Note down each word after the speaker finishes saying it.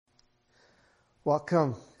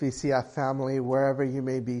Welcome, VCF family, wherever you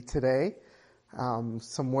may be today,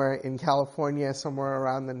 somewhere in California, somewhere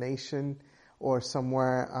around the nation, or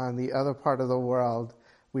somewhere on the other part of the world.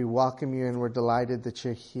 We welcome you and we're delighted that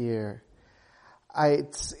you're here.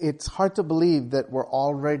 It's hard to believe that we're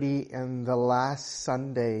already in the last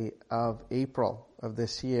Sunday of April of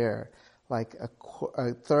this year. Like a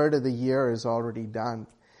third of the year is already done.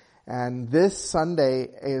 And this Sunday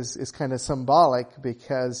is kind of symbolic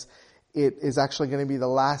because it is actually going to be the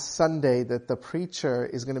last Sunday that the preacher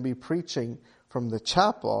is going to be preaching from the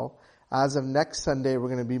chapel. As of next Sunday, we're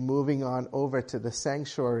going to be moving on over to the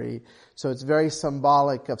sanctuary. So it's very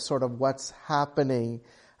symbolic of sort of what's happening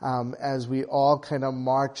as we all kind of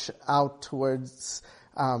march out towards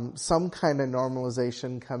some kind of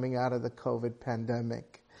normalization coming out of the COVID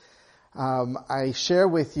pandemic. I share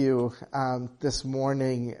with you this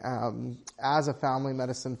morning as a family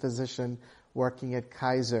medicine physician working at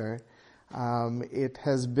Kaiser. It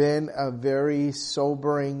has been a very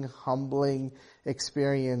sobering, humbling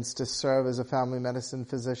experience to serve as a family medicine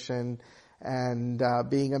physician and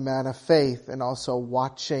being a man of faith and also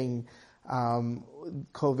watching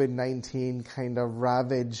COVID-19 kind of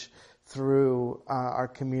ravage through our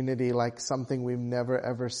community like something we've never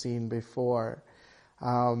ever seen before.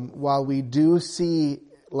 While we do see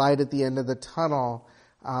light at the end of the tunnel,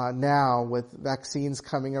 now with vaccines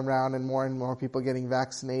coming around and more people getting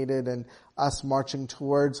vaccinated and us marching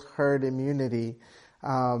towards herd immunity,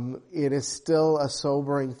 it is still a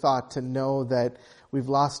sobering thought to know that we've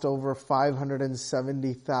lost over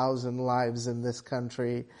 570,000 lives in this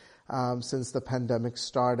country since the pandemic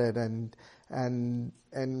started, and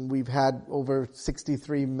we've had over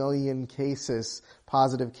 63 million cases,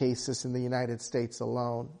 positive cases in the United States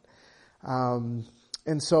alone.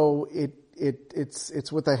 And so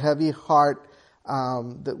it's with a heavy heart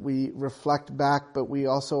that we reflect back, but we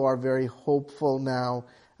also are very hopeful now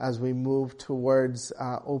as we move towards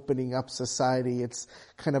opening up society. It's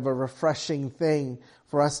kind of a refreshing thing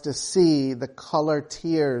for us to see the color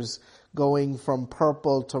tiers going from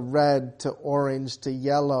purple to red to orange to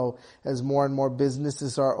yellow as more and more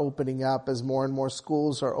businesses are opening up, as more and more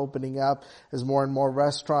schools are opening up, as more and more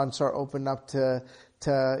restaurants are opening up to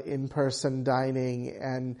in-person dining,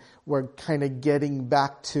 and we're kind of getting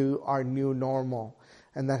back to our new normal.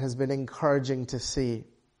 And that has been encouraging to see.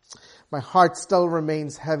 My heart still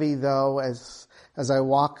remains heavy though as I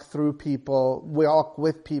walk with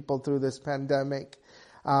people through this pandemic.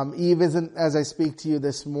 Even as I speak to you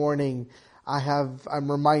this morning,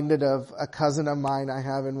 I'm reminded of a cousin of mine I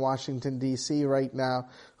have in Washington DC right now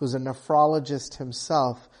who's a nephrologist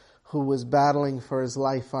himself who was battling for his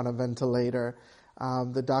life on a ventilator.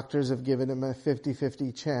 The doctors have given him a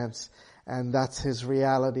 50-50 chance, and that's his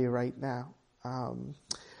reality right now.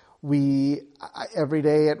 Every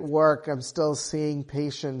day at work, I'm still seeing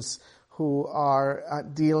patients who are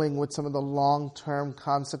dealing with some of the long-term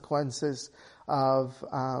consequences of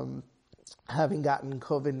having gotten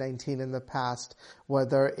COVID-19 in the past,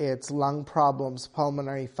 whether it's lung problems,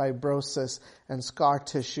 pulmonary fibrosis, and scar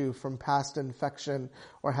tissue from past infection,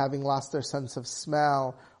 or having lost their sense of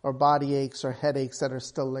smell, or body aches or headaches that are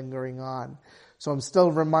still lingering on. So I'm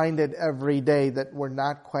still reminded every day that we're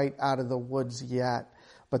not quite out of the woods yet,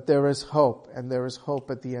 but there is hope, and there is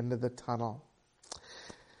hope at the end of the tunnel.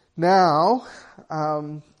 Now,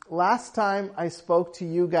 last time I spoke to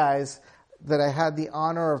you guys that I had the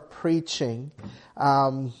honor of preaching,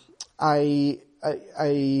 I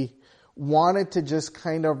wanted to just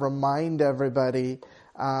kind of remind everybody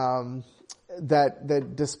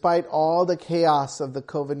that despite all the chaos of the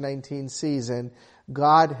COVID-19 season,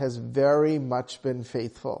 God has very much been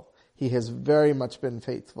faithful. He has very much been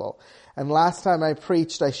faithful. And last time I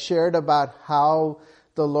preached, I shared about how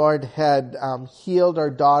the Lord had healed our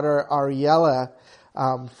daughter Ariella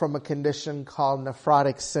from a condition called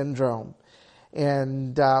nephrotic syndrome.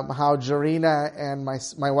 And how Jarina and my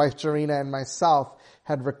wife Jarina and myself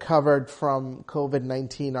had recovered from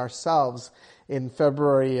COVID-19 ourselves in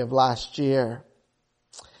February of last year.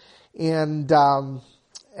 And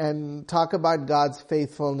talk about God's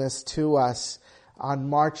faithfulness to us. On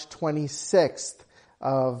March 26th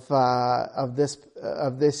of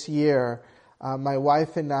this year, my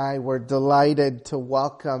wife and I were delighted to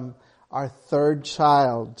welcome our third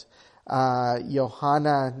child,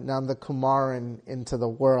 Johanna Nandakumaran, into the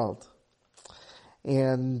world.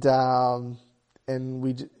 And I'm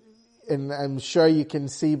sure you can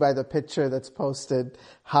see by the picture that's posted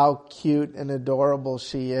how cute and adorable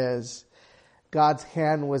she is. God's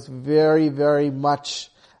hand was very, very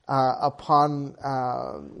much upon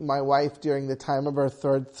my wife during the time of her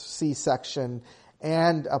third C-section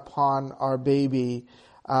and upon our baby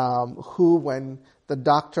who, when the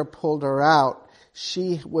doctor pulled her out,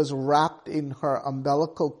 she was wrapped in her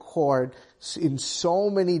umbilical cord in so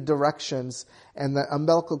many directions, and the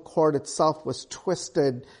umbilical cord itself was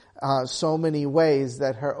twisted so many ways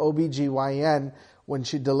that her OBGYN, when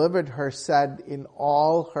she delivered her, said in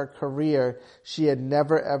all her career she had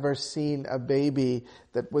never ever seen a baby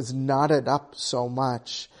that was knotted up so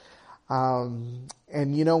much. And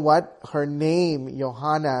you know what? Her name,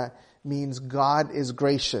 Johanna, means God is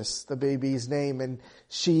gracious, the baby's name. And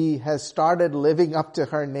she has started living up to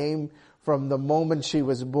her name from the moment she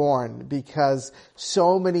was born, because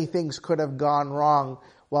so many things could have gone wrong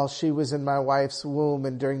while she was in my wife's womb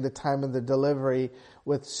and during the time of the delivery,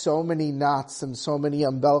 with so many knots and so many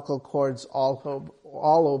umbilical cords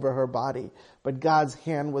all over her body. But God's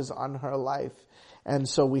hand was on her life. And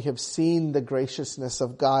so we have seen the graciousness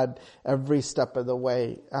of God every step of the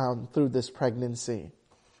way through this pregnancy.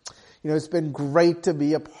 You know, it's been great to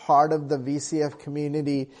be a part of the VCF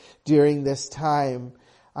community during this time.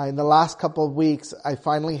 In the last couple of weeks, I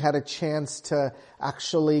finally had a chance to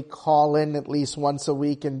actually call in at least once a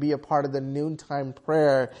week and be a part of the noontime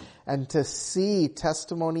prayer, and to see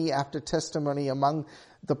testimony after testimony among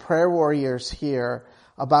the prayer warriors here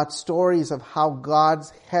about stories of how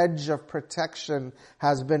God's hedge of protection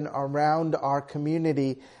has been around our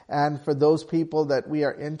community. And for those people that we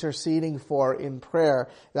are interceding for in prayer,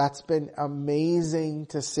 that's been amazing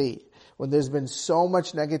to see. When there's been so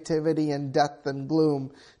much negativity and death and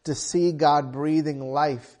gloom, to see God breathing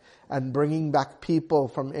life and bringing back people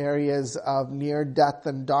from areas of near death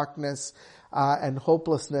and darkness and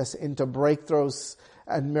hopelessness into breakthroughs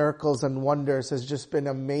and miracles and wonders has just been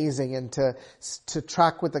amazing. And to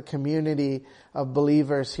track with a community of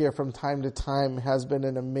believers here from time to time has been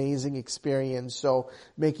an amazing experience. So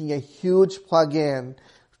making a huge plug in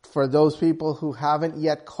for those people who haven't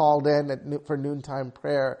yet called in for noontime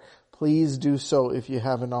prayer, please do so if you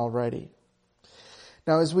haven't already.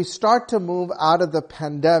 Now, as we start to move out of the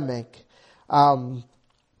pandemic,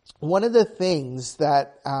 one of the things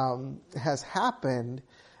that has happened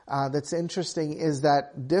that's interesting is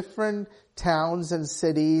that different towns and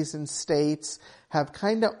cities and states have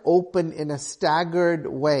kind of opened in a staggered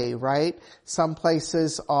way, right? Some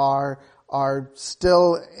places are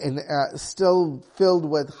still filled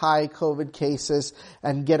with high COVID cases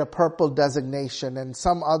and get a purple designation, and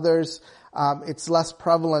some others it's less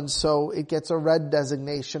prevalent, so it gets a red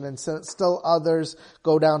designation, and still others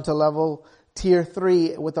go down to level Tier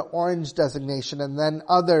 3 with an orange designation, and then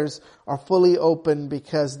others are fully open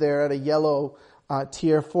because they're at a yellow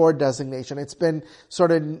Tier 4 designation. It's been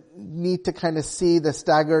sort of neat to kind of see the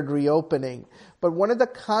staggered reopening. But one of the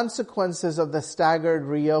consequences of the staggered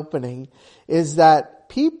reopening is that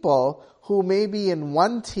people who may be in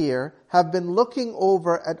one tier have been looking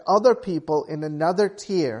over at other people in another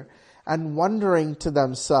tier and wondering to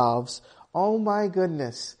themselves, oh my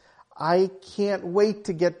goodness, I can't wait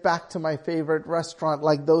to get back to my favorite restaurant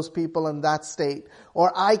like those people in that state.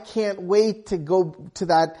 Or I can't wait to go to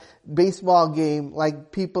that baseball game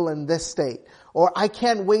like people in this state. Or I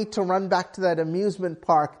can't wait to run back to that amusement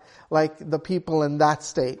park like the people in that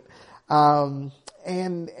state. And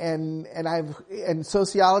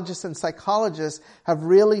sociologists and psychologists have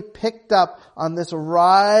really picked up on this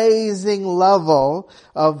rising level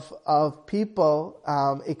of people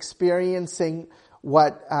experiencing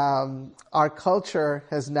what our culture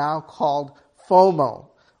has now called FOMO,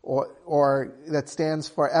 or that stands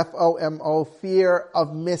for FOMO, fear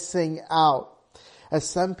of missing out. As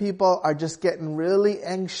some people are just getting really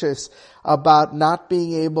anxious about not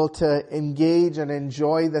being able to engage and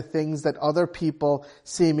enjoy the things that other people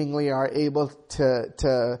seemingly are able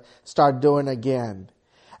to start doing again.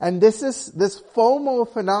 And this FOMO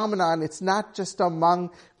phenomenon, it's not just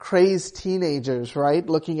among crazed teenagers, right,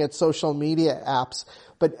 looking at social media apps,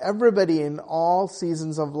 but everybody in all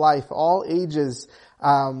seasons of life, all ages.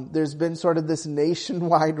 There's been sort of this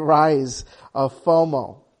nationwide rise of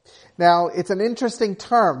FOMO. Now, it's an interesting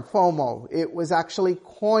term, FOMO. It was actually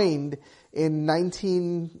coined in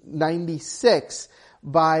 1996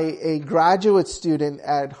 by a graduate student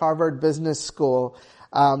at Harvard Business School,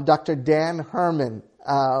 Dr. Dan Herman.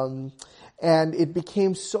 And it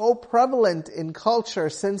became so prevalent in culture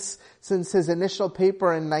since his initial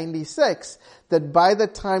paper in 96 that by the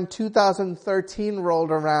time 2013 rolled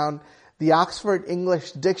around, the Oxford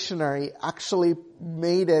English Dictionary actually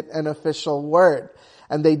made it an official word.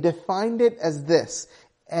 And they defined it as this: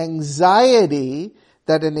 anxiety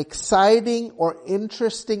that an exciting or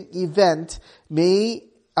interesting event may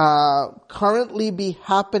currently be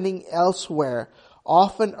happening elsewhere,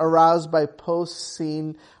 often aroused by posts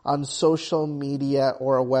seen on social media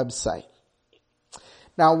or a website.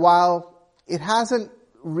 Now, while it hasn't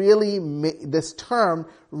really, this term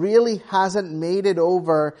really hasn't made it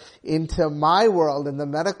over into my world in the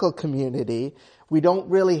medical community, we don't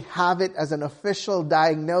really have it as an official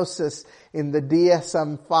diagnosis in the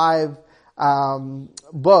DSM-5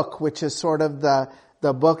 book, which is sort of the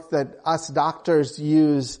book that us doctors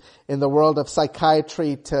use in the world of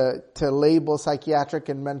psychiatry to label psychiatric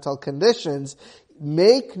and mental conditions.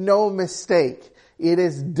 Make no mistake, it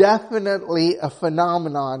is definitely a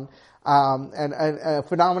phenomenon, and a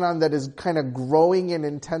phenomenon that is kind of growing in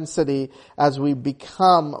intensity as we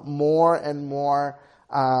become more and more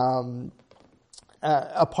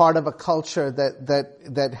a part of a culture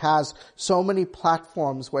that has so many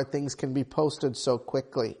platforms where things can be posted so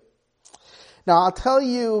quickly. Now, I'll tell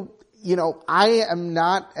you, I am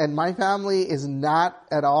not, and my family is not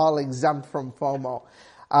at all exempt from FOMO.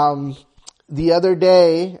 The other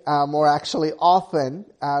day, or actually often,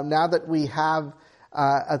 now that we have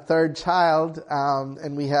a third child,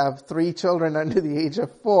 and we have 3 children under the age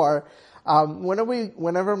of 4,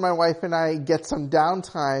 whenever my wife and I get some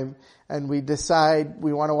downtime and we decide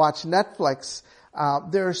we want to watch Netflix,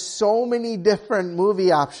 there are so many different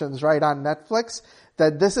movie options right on Netflix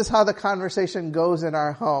that this is how the conversation goes in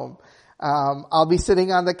our home. I'll be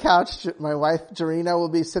sitting on the couch. My wife, Jarina, will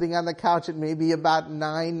be sitting on the couch at maybe about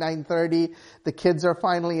 9:30. The kids are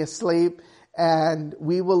finally asleep. And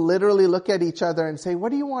we will literally look at each other and say,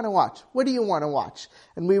 what do you want to watch? What do you want to watch?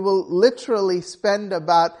 And we will literally spend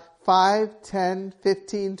about 5, 10,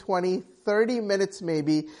 15, 20, 30 minutes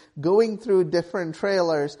maybe going through different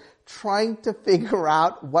trailers trying to figure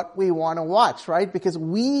out what we want to watch, right? Because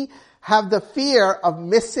we have the fear of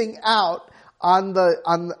missing out on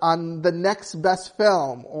the next best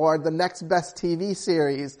film or the next best TV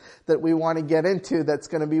series that we want to get into that's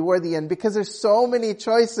going to be worthy. And because there's so many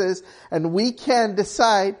choices and we can't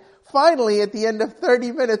decide, finally at the end of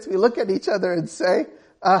 30 minutes we look at each other and say,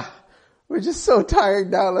 we're just so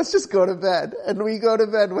tired now, let's just go to bed. And we go to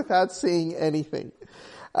bed without seeing anything.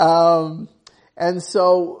 And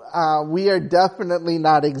so we are definitely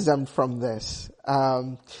not exempt from this.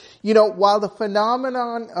 While the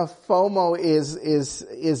phenomenon of FOMO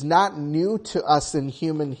is not new to us in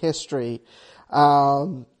human history,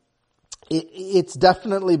 it's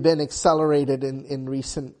definitely been accelerated in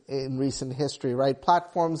recent history, right?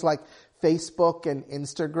 Platforms like Facebook and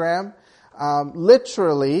Instagram,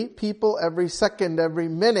 literally people every second, every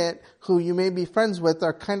minute who you may be friends with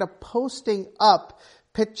are kind of posting up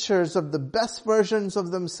pictures of the best versions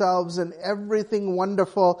of themselves and everything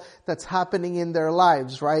wonderful that's happening in their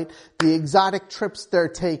lives, right? The exotic trips they're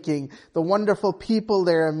taking, the wonderful people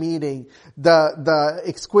they're meeting, the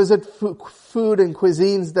exquisite food and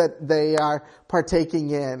cuisines that they are partaking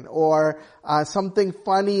in, or something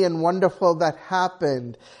funny and wonderful that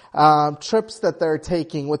happened, trips that they're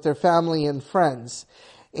taking with their family and friends.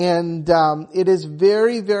 And it is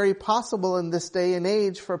very, very possible in this day and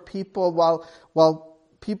age for people, while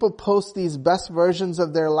people post these best versions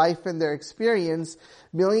of their life and their experience,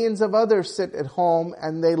 millions of others sit at home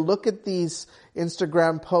and they look at these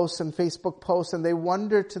Instagram posts and Facebook posts and they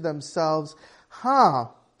wonder to themselves,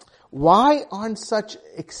 why aren't such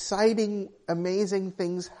exciting, amazing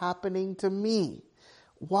things happening to me?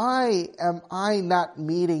 Why am I not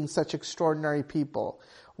meeting such extraordinary people?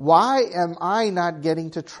 Why am I not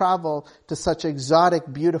getting to travel to such exotic,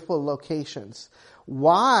 beautiful locations?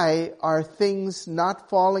 Why are things not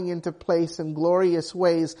falling into place in glorious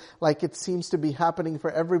ways like it seems to be happening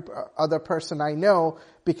for every other person I know?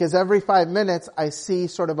 Because every 5 minutes I see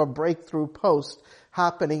sort of a breakthrough post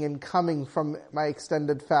happening and coming from my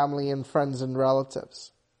extended family and friends and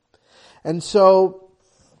relatives. And so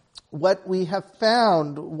what we have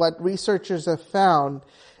found, what researchers have found,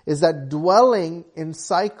 is that dwelling in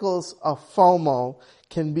cycles of FOMO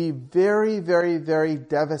can be very, very, very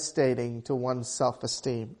devastating to one's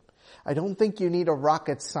self-esteem. I don't think you need a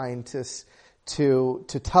rocket scientist to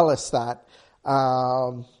tell us that.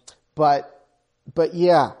 But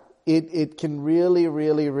yeah, it can really,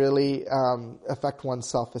 really, really affect one's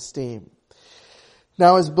self-esteem.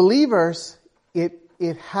 Now, as believers,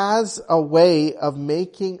 it has a way of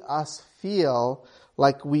making us feel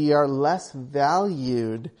like we are less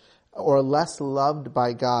valued or less loved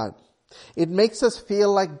by God. It makes us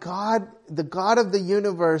feel like God, the God of the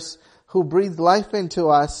universe who breathed life into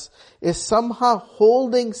us, is somehow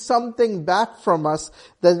holding something back from us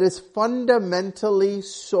that is fundamentally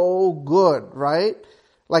so good, right?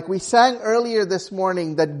 Like we sang earlier this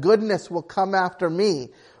morning that goodness will come after me.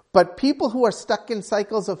 But people who are stuck in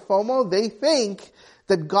cycles of FOMO, they think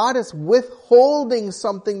that God is withholding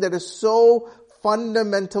something that is so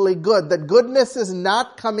fundamentally good, that goodness is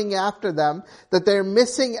not coming after them, that they're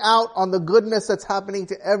missing out on the goodness that's happening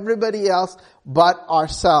to everybody else but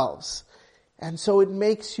ourselves. And so it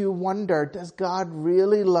makes you wonder, does God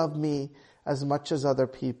really love me as much as other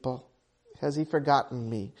people? Has He forgotten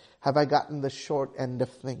me? Have I gotten the short end of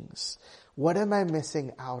things? What am I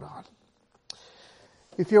missing out on?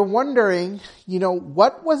 If you're wondering,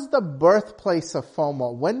 what was the birthplace of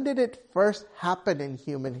FOMO? When did it first happen in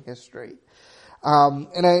human history?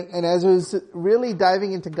 And as I was really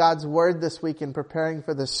diving into God's Word this week and preparing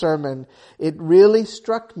for the sermon, it really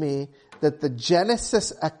struck me that the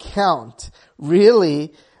Genesis account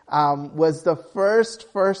really was the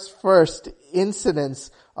first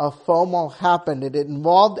incidence of FOMO happened. It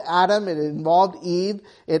involved Adam, it involved Eve,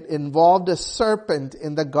 it involved a serpent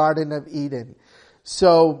in the Garden of Eden.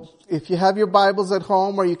 So if you have your Bibles at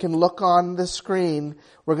home or you can look on the screen,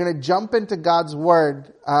 we're going to jump into God's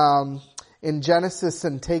Word in Genesis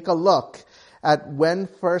and take a look at when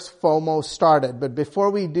first FOMO started. But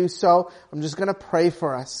before we do so, I'm just going to pray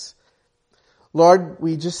for us. Lord,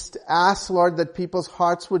 we just ask, Lord, that people's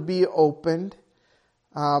hearts would be opened,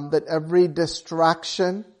 that every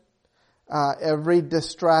distraction, every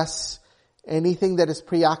distress, anything that is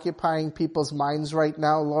preoccupying people's minds right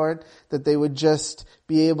now, Lord, that they would just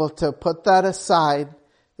be able to put that aside,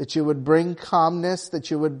 that you would bring calmness, that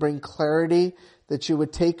you would bring clarity, that you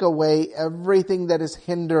would take away everything that is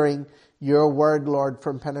hindering your word, Lord,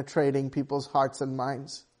 from penetrating people's hearts and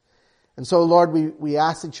minds. And so, Lord, we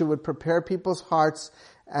ask that you would prepare people's hearts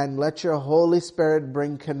and let your Holy Spirit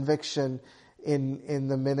bring conviction in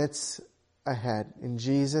the minutes ahead. In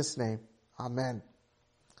Jesus' name, amen.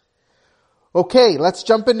 Okay, let's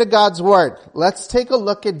jump into God's Word. Let's take a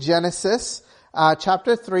look at Genesis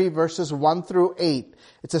chapter 3, verses 1 through 8.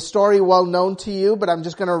 It's a story well known to you, but I'm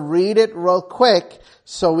just going to read it real quick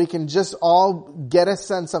so we can just all get a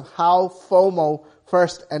sense of how FOMO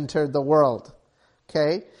first entered the world.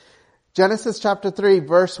 Okay? Genesis chapter 3,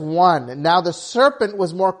 verse 1. Now the serpent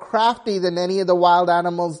was more crafty than any of the wild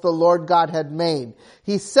animals the Lord God had made.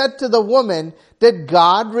 He said to the woman, "Did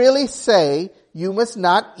God really say you must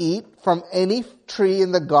not eat from any tree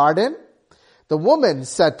in the garden?" The woman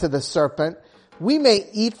said to the serpent, "We may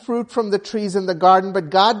eat fruit from the trees in the garden, but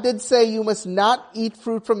God did say you must not eat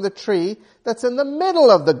fruit from the tree that's in the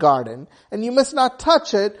middle of the garden, and you must not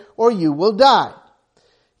touch it or you will die."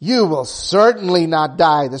 "You will certainly not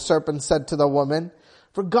die," the serpent said to the woman,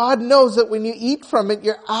 "for God knows that when you eat from it,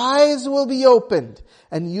 your eyes will be opened,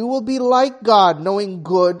 and you will be like God, knowing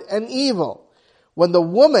good and evil." When the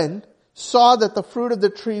woman saw that the fruit of the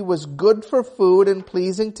tree was good for food and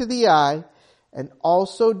pleasing to the eye, and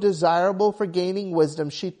also desirable for gaining wisdom,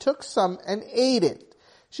 she took some and ate it.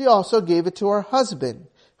 She also gave it to her husband,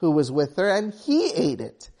 who was with her, and he ate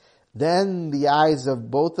it. Then the eyes of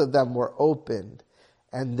both of them were opened,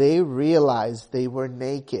 and they realized they were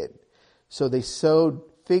naked. So they sewed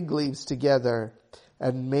fig leaves together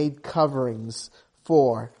and made coverings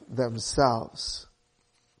for themselves.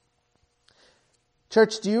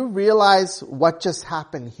 Church, do you realize what just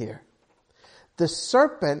happened here? The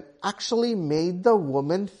serpent actually made the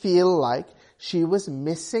woman feel like she was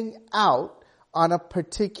missing out on a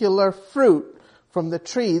particular fruit from the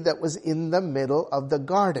tree that was in the middle of the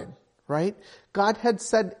garden, right? God had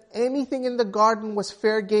said anything in the garden was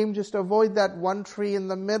fair game, just avoid that one tree in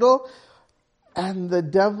the middle. And the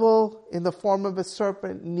devil, in the form of a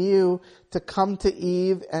serpent, knew to come to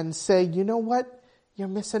Eve and say, "You know what? You're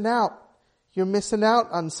missing out. You're missing out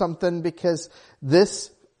on something because this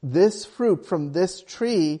fruit from this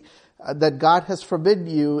tree that God has forbidden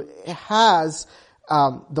you has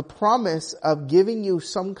the promise of giving you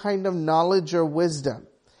some kind of knowledge or wisdom."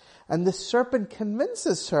 And the serpent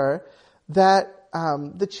convinces her that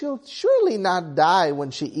she'll surely not die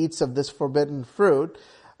when she eats of this forbidden fruit,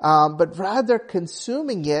 but rather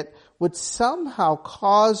consuming it would somehow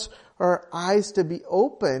cause her eyes to be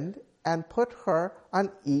opened and put her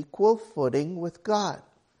on equal footing with God.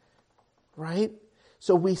 Right?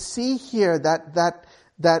 So we see here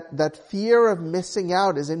that fear of missing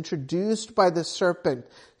out is introduced by the serpent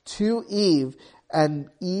to Eve, and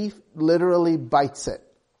Eve literally bites it,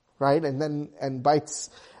 right? And bites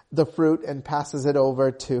the fruit and passes it over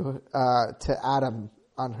to Adam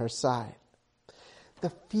on her side.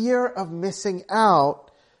 The fear of missing out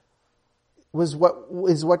is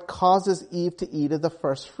what causes Eve to eat of the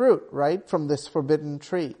first fruit, right? From this forbidden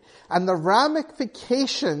tree. And the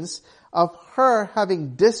ramifications of her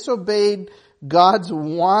having disobeyed God's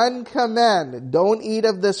one command, don't eat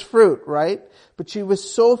of this fruit, right? But she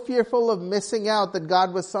was so fearful of missing out that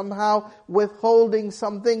God was somehow withholding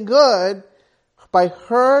something good, by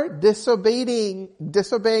her disobeying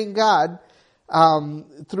God,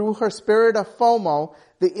 through her spirit of FOMO,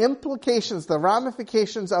 the implications, the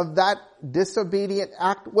ramifications of that disobedient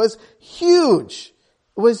act was huge.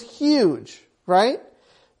 It was huge, right?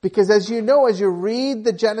 Because as you know, as you read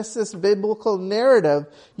the Genesis biblical narrative,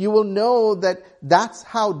 you will know that that's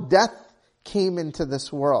how death came into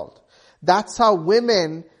this world. That's how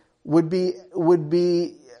women would be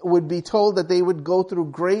told that they would go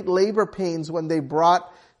through great labor pains when they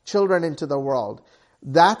brought children into the world.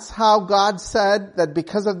 That's how God said that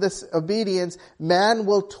because of this obedience, man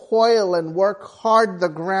will toil and work hard the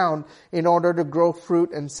ground in order to grow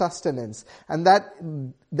fruit and sustenance. And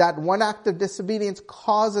that one act of disobedience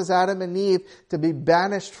causes Adam and Eve to be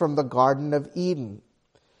banished from the Garden of Eden.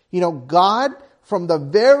 You know, God, from the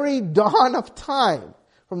very dawn of time,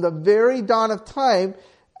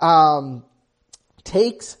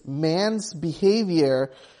 takes man's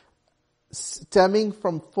behavior stemming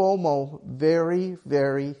from FOMO very,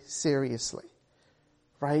 very seriously.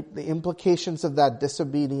 Right? The implications of that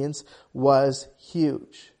disobedience was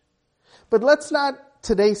huge. But let's not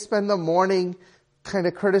today spend the morning kind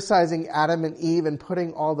of criticizing Adam and Eve and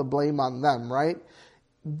putting all the blame on them, right?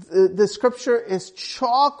 The scripture is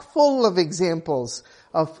chock full of examples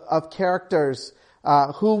of characters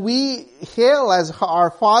who we hail as our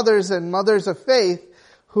fathers and mothers of faith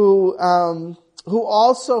who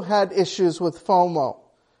also had issues with FOMO.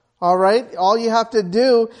 Alright? All you have to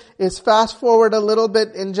do is fast forward a little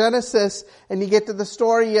bit in Genesis and you get to the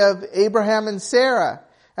story of Abraham and Sarah.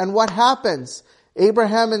 And what happens?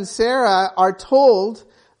 Abraham and Sarah are told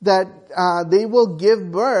that they will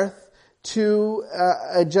give birth to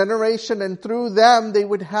a generation, and through them they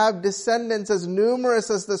would have descendants as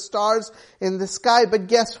numerous as the stars in the sky. But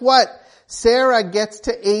guess what? Sarah gets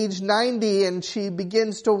to age 90 and she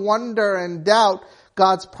begins to wonder and doubt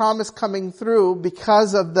God's promise coming through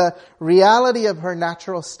because of the reality of her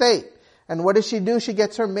natural state. And what does she do? She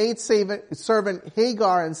gets her maidservant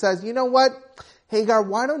Hagar and says, you know what? Hagar,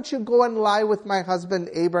 why don't you go and lie with my husband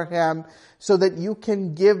Abraham so that you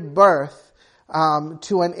can give birth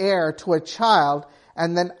to an heir, to a child,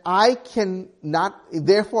 and then I can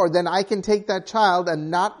take that child and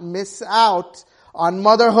not miss out on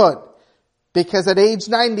motherhood. Because at age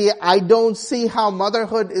 90, I don't see how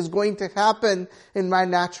motherhood is going to happen in my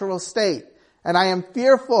natural state. And I am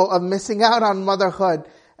fearful of missing out on motherhood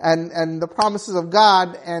and the promises of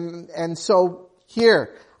God. And so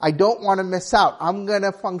here, I don't want to miss out. I'm going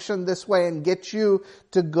to function this way and get you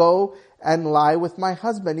to go and lie with my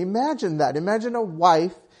husband. Imagine that. Imagine a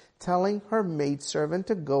wife telling her maidservant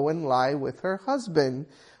to go and lie with her husband,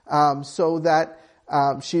 so that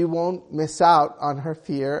she won't miss out on her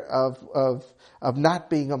fear of not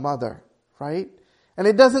being a mother, right? And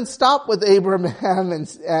it doesn't stop with Abraham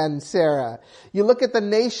and Sarah. You look at the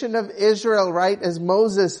nation of Israel, right, as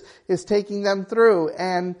Moses is taking them through,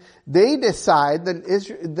 and they decide,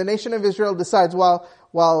 the nation of Israel decides,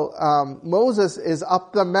 while Moses is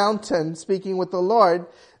up the mountain speaking with the Lord,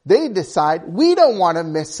 they decide, we don't want to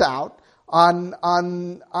miss out on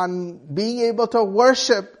being able to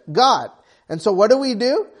worship God. And so what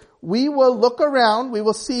do? We will look around, we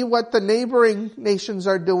will see what the neighboring nations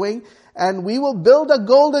are doing, and we will build a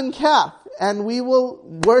golden calf, and we will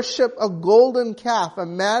worship a golden calf, a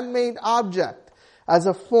man-made object, as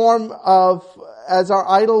a form as our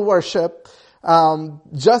idol worship,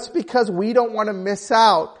 just because we don't want to miss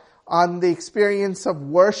out on the experience of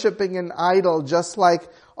worshiping an idol just like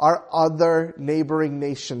our other neighboring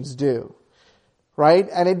nations do. Right?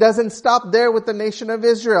 And it doesn't stop there with the nation of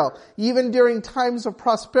Israel. Even during times of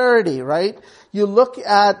prosperity, right? You look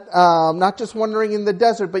at, not just wandering in the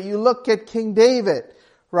desert, but you look at King David,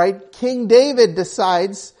 right? King David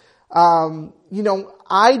decides, I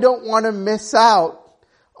don't want to miss out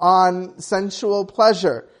on sensual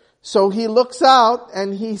pleasure. So he looks out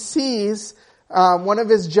and he sees, one of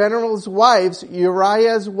his general's wives,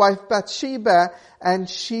 Uriah's wife Bathsheba, and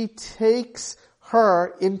she takes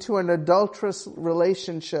her into an adulterous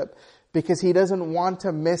relationship because he doesn't want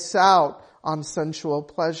to miss out on sensual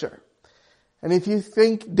pleasure. And if you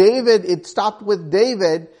think it stopped with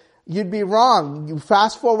David, you'd be wrong. You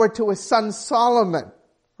fast forward to his son Solomon,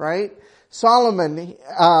 right? Solomon,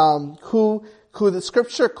 who the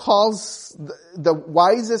scripture calls the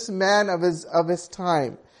wisest man of his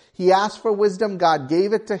time. He asked for wisdom, God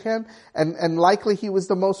gave it to him, and likely he was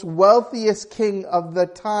the most wealthiest king of the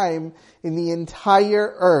time in the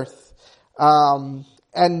entire earth.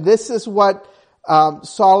 And this is what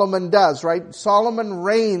Solomon does, right? Solomon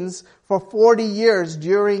reigns for 40 years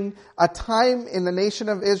during a time in the nation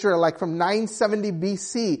of Israel, like from 970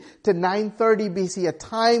 BC to 930 BC, a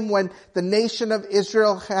time when the nation of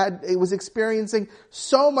Israel was experiencing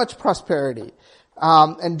so much prosperity.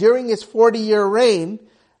 And during his 40-year reign,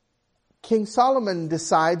 King Solomon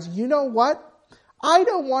decides, you know what? I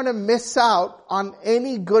don't want to miss out on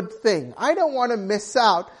any good thing. I don't want to miss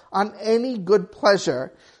out on any good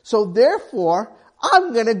pleasure. So therefore,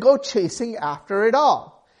 I'm going to go chasing after it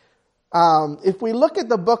all. If we look at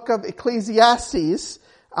the book of Ecclesiastes,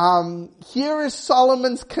 here is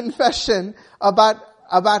Solomon's confession about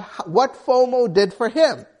what FOMO did for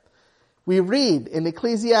him. We read in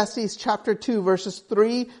Ecclesiastes chapter 2 verses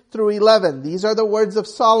 3 through 11. These are the words of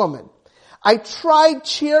Solomon. I tried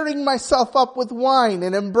cheering myself up with wine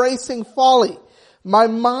and embracing folly. My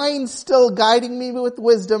mind still guiding me with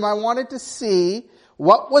wisdom. I wanted to see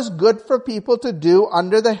what was good for people to do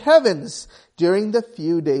under the heavens during the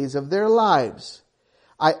few days of their lives.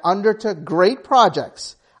 I undertook great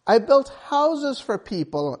projects. I built houses for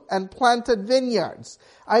people and planted vineyards.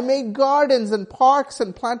 I made gardens and parks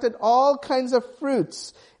and planted all kinds of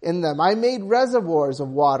fruits in them. I made reservoirs of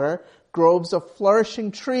water, groves of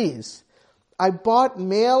flourishing trees. I bought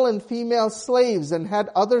male and female slaves and had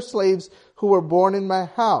other slaves who were born in my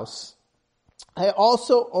house. I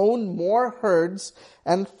also owned more herds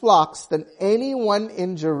and flocks than anyone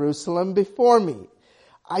in Jerusalem before me.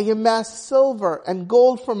 I amassed silver and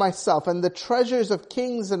gold for myself and the treasures of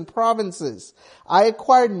kings and provinces. I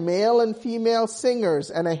acquired male and female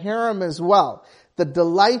singers and a harem as well, the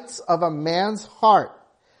delights of a man's heart.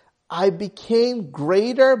 I became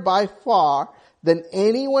greater by far than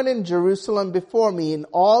anyone in Jerusalem before me. In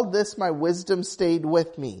all this my wisdom stayed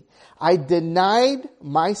with me. I denied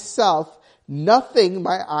myself nothing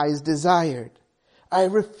my eyes desired. I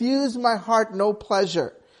refused my heart no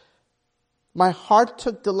pleasure. My heart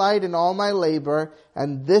took delight in all my labor,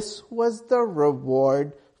 and this was the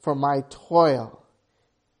reward for my toil.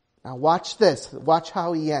 Now watch this. Watch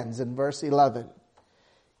how he ends in verse 11.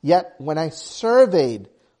 Yet when I surveyed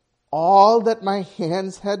all that my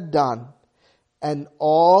hands had done, and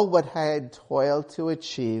all what I had toiled to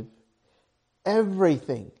achieve,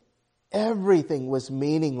 everything was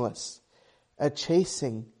meaningless, a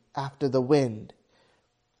chasing after the wind.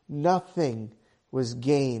 Nothing was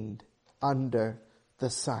gained under the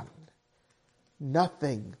sun.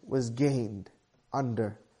 Nothing was gained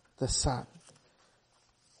under the sun.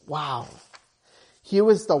 Wow. He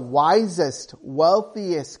was the wisest,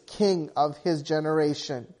 wealthiest king of his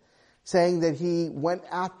generation, saying that he went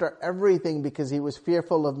after everything because he was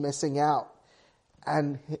fearful of missing out.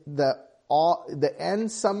 And the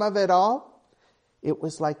end sum of it all, it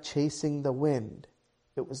was like chasing the wind.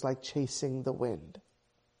 It was like chasing the wind.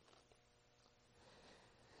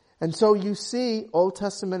 And so you see, Old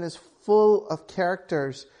Testament is full of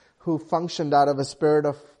characters who functioned out of a spirit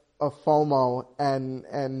of FOMO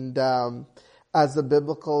and as the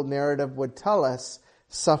biblical narrative would tell us,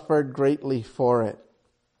 suffered greatly for it.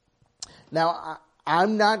 Now,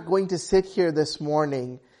 I'm not going to sit here this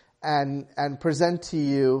morning and present to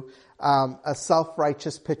you a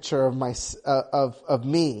self-righteous picture of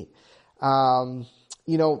me. I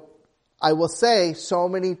will say so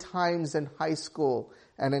many times in high school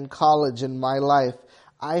and in college in my life,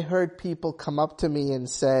 I heard people come up to me and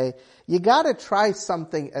say, you gotta try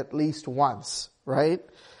something at least once, right?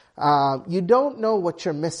 You don't know what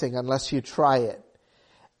you're missing unless you try it.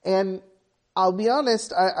 And I'll be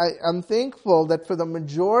honest, I'm thankful that for the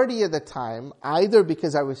majority of the time, either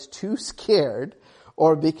because I was too scared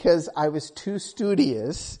or because I was too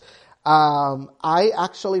studious, I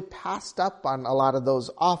actually passed up on a lot of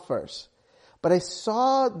those offers. But I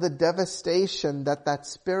saw the devastation that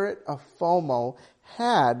spirit of FOMO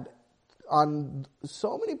had on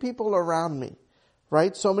so many people around me,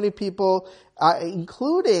 right? So many people,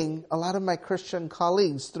 including a lot of my Christian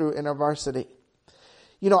colleagues through InterVarsity.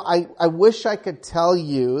 I wish I could tell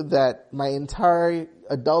you that my entire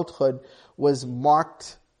adulthood was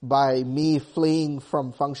marked by me fleeing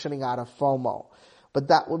from functioning out of FOMO, but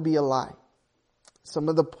that would be a lie. Some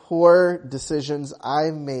of the poor decisions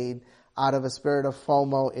I've made out of a spirit of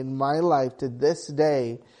FOMO in my life to this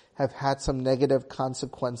day have had some negative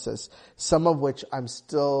consequences, some of which I'm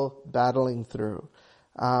still battling through.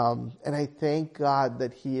 And I thank God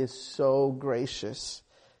that He is so gracious,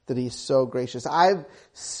 I've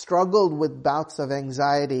struggled with bouts of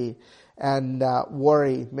anxiety and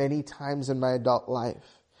worry many times in my adult life.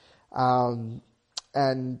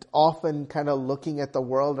 And often kind of looking at the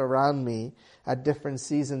world around me at different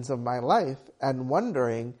seasons of my life and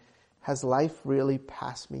wondering, has life really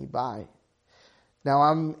passed me by? Now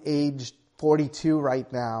I'm aged 42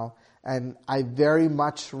 right now, and I very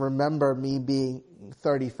much remember me being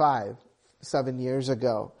 35 7 years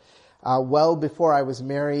ago. Well before I was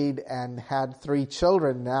married and had 3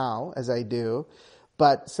 children now, as I do.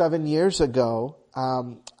 But 7 years ago,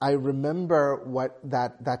 I remember what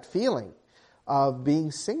that feeling of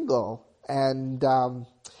being single, and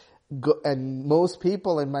most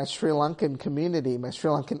people in my Sri Lankan community, my Sri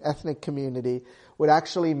Lankan ethnic community, would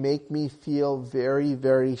actually make me feel very,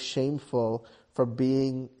 very shameful for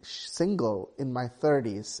being single in my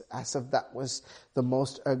 30s, as if that was the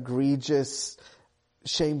most egregious,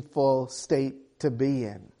 shameful state to be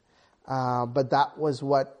in. But that was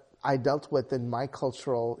what I dealt with in my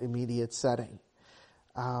cultural immediate setting.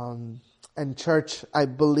 And church, I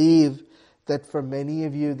believe that for many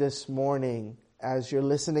of you this morning, as you're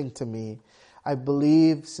listening to me, I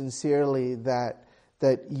believe sincerely that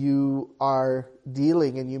you are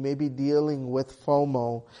dealing, and you may be dealing with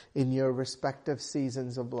FOMO in your respective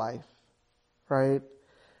seasons of life, right?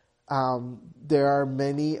 There are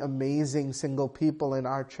many amazing single people in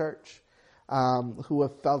our church who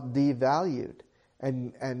have felt devalued,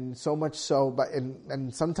 and so much so,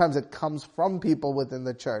 and sometimes it comes from people within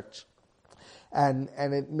the church, and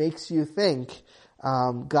it makes you think,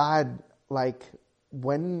 God, like,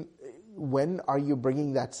 when are you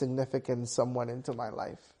bringing that significant someone into my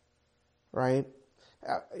life, right?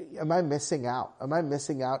 Am I missing out? Am I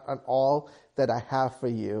missing out on all that I have for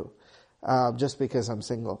you just because I'm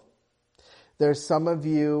single? There's some of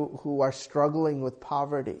you who are struggling with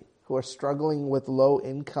poverty, who are struggling with low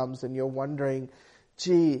incomes, and you're wondering,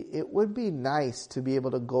 gee, it would be nice to be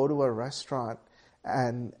able to go to a restaurant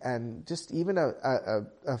and just even a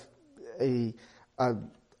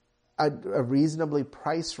reasonably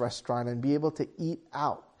priced restaurant and be able to eat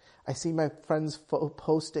out. I see my friends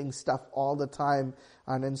posting stuff all the time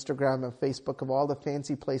on Instagram and Facebook of all the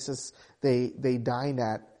fancy places they dine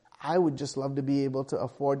at. I would just love to be able to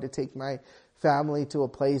afford to take my family to a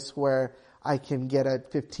place where I can get a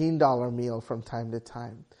 $15 meal from time to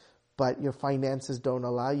time. But your finances don't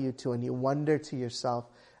allow you to, and you wonder to yourself,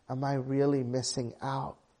 am I really missing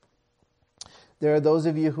out? There are those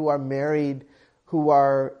of you who are married who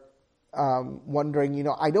are wondering,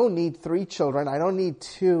 I don't need 3 children. I don't need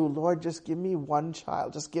 2. Lord, just give me 1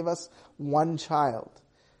 child. Just give us 1 child,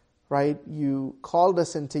 right? You called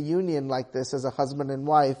us into union like this as a husband and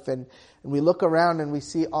wife, and we look around and we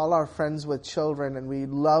see all our friends with children, and we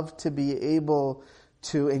love to be able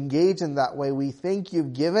to engage in that way. We think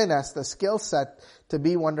you've given us the skill set to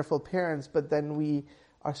be wonderful parents, but then we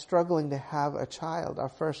are struggling to have a child, our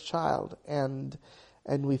first child, and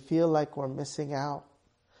we feel like we're missing out.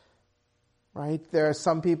 Right? There are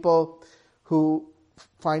some people who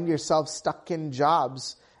find yourself stuck in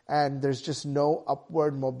jobs and there's just no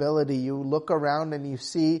upward mobility. You look around and you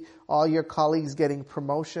see all your colleagues getting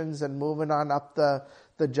promotions and moving on up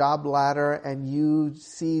the job ladder, and you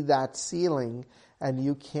see that ceiling and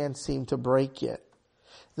you can't seem to break it.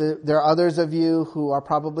 There are others of you who are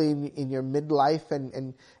probably in your midlife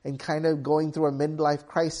and kind of going through a midlife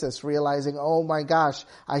crisis, realizing, oh my gosh,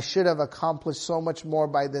 I should have accomplished so much more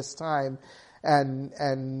by this time.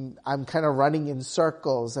 And I'm kind of running in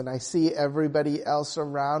circles, and I see everybody else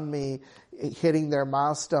around me hitting their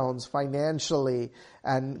milestones financially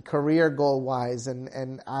and career goal wise,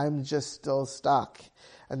 and I'm just still stuck.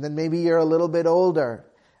 And then maybe you're a little bit older,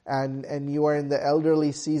 and you are in the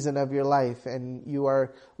elderly season of your life, and you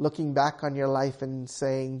are looking back on your life and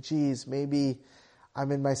saying, geez, maybe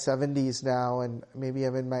I'm in my 70s now, and maybe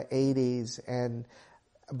I'm in my 80s, and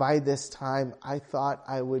by this time I thought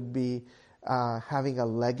I would be having a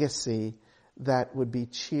legacy that would be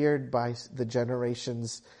cheered by the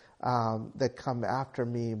generations that come after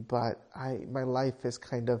me, but my life has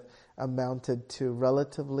kind of amounted to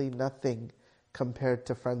relatively nothing compared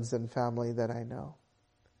to friends and family that I know.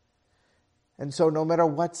 And so no matter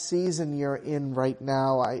what season you're in right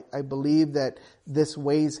now, I believe that this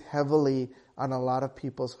weighs heavily on a lot of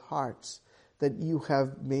people's hearts, that you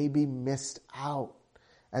have maybe missed out,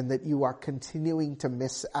 and that you are continuing to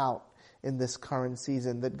miss out in this current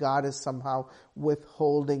season, that God is somehow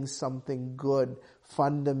withholding something good,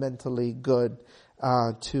 fundamentally good,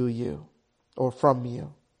 to you or from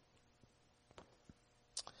you.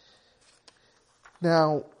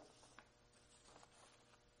 Now,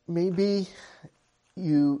 maybe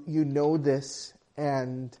you know this,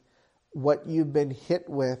 and what you've been hit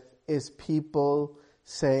with is people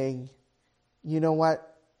saying, you know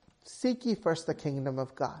what? Seek ye first the kingdom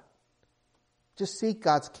of God. Just seek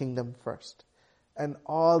God's kingdom first, and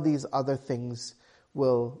all these other things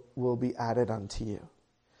will be added unto you.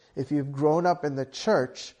 If you've grown up in the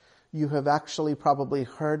church, you have actually probably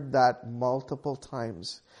heard that multiple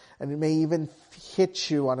times. And it may even hit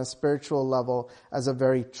you on a spiritual level as a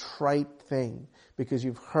very trite thing because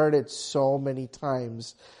you've heard it so many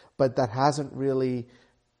times, but that hasn't really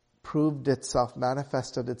proved itself,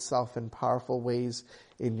 manifested itself in powerful ways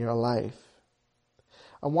in your life.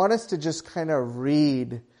 I want us to just kind of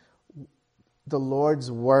read the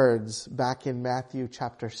Lord's words back in Matthew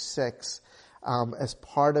chapter 6 as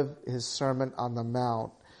part of his Sermon on the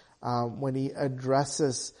Mount when he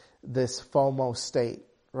addresses this FOMO state,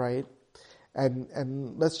 right?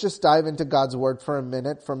 And let's just dive into God's word for a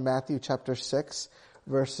minute from Matthew chapter 6,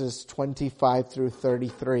 verses 25 through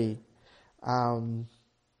 33.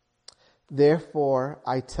 Therefore,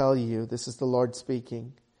 I tell you, this is the Lord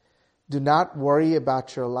speaking, do not worry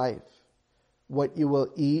about your life, what you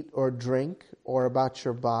will eat or drink, or about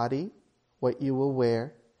your body, what you will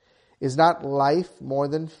wear. Is not life more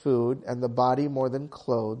than food, and the body more than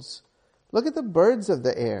clothes? Look at the birds of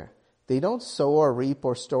the air. They don't sow or reap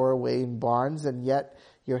or store away in barns, and yet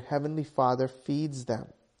your heavenly Father feeds them.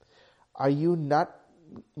 Are you not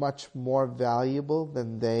much more valuable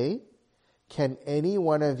than they? Can any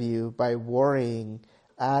one of you, by worrying,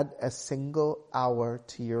 add a single hour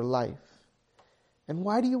to your life? And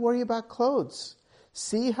why do you worry about clothes?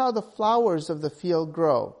 See how the flowers of the field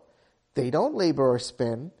grow. They don't labor or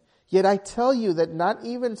spin. Yet I tell you that not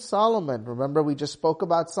even Solomon, remember we just spoke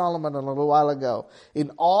about Solomon a little while ago,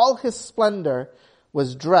 in all his splendor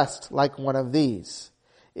was dressed like one of these.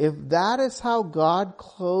 If that is how God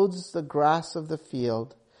clothes the grass of the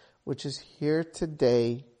field, which is here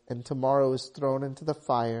today and tomorrow is thrown into the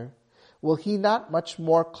fire, will he not much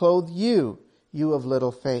more clothe you, you of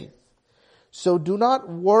little faith? So do not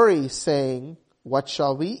worry, saying, what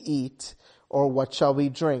shall we eat, or what shall we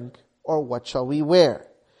drink, or what shall we wear?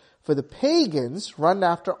 For the pagans run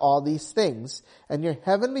after all these things, and your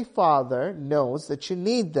heavenly Father knows that you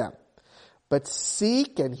need them. But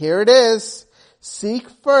seek, and here it is, seek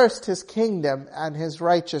first his kingdom and his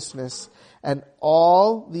righteousness, and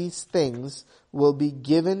all these things will be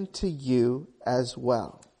given to you as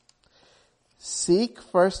well. Seek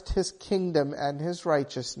first his kingdom and his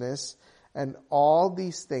righteousness, and all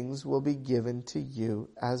these things will be given to you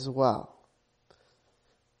as well.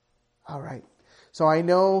 All right. So I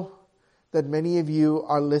know that many of you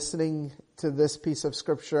are listening to this piece of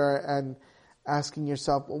scripture and asking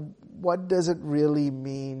yourself, well, what does it really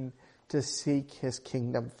mean to seek his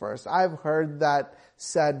kingdom first? I've heard that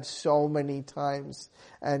said so many times.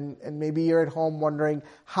 And maybe you're at home wondering,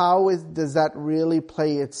 does that really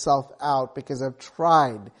play itself out? Because I've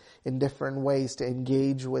tried in different ways to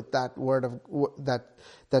engage with that word of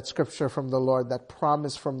that scripture from the Lord, that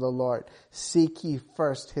promise from the Lord. Seek ye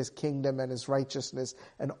first his kingdom and his righteousness,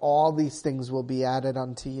 and all these things will be added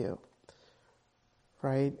unto you.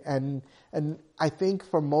 Right? And I think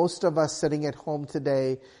for most of us sitting at home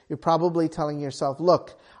today, you're probably telling yourself,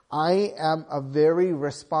 look, I am a very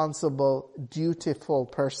responsible, dutiful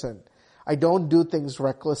person. I don't do things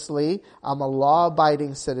recklessly. I'm a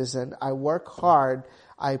law-abiding citizen. I work hard.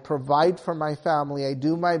 I provide for my family. I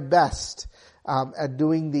do my best at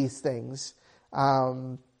doing these things.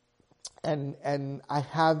 And I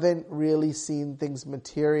haven't really seen things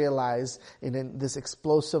materialize in this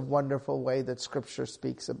explosive, wonderful way that Scripture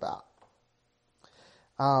speaks about.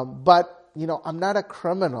 But I'm not a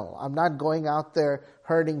criminal. I'm not going out there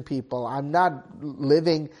hurting people. I'm not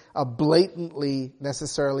living a blatantly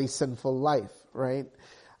necessarily sinful life, right?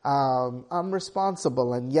 I'm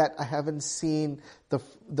responsible, and yet I haven't seen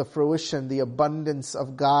the fruition, the abundance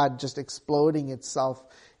of God just exploding itself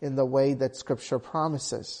in the way that Scripture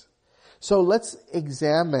promises. So let's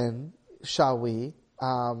examine, shall we,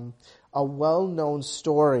 a well-known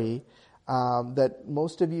story that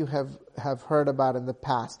most of you have heard about in the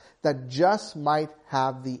past that just might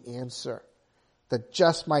have the answer.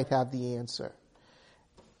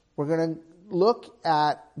 We're going to look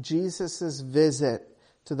at Jesus' visit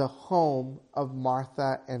to the home of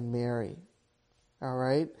Martha and Mary. All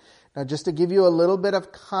right? Now, just to give you a little bit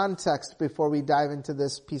of context before we dive into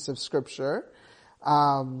this piece of scripture,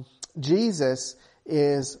 Jesus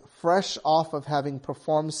is fresh off of having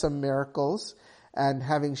performed some miracles and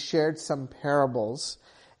having shared some parables,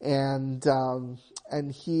 and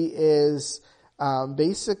he is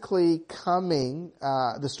basically coming.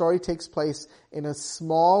 The story takes place in a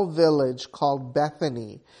small village called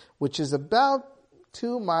Bethany, which is about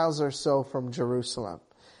 2 miles or so from Jerusalem.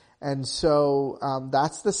 And so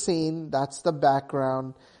that's the scene, that's the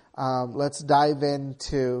background. Let's dive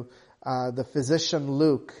into the physician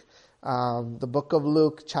Luke, the book of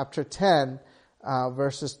Luke, chapter 10,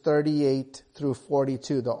 verses 38 through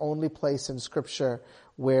 42, the only place in Scripture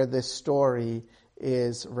where this story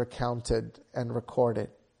is recounted and recorded.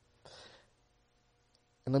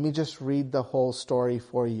 And let me just read the whole story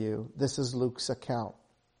for you. This is Luke's account.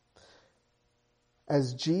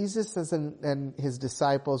 As Jesus and his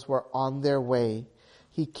disciples were on their way,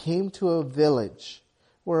 he came to a village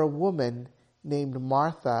where a woman named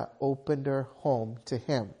Martha opened her home to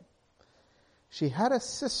him. She had a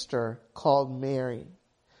sister called Mary,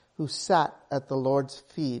 who sat at the Lord's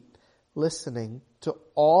feet listening to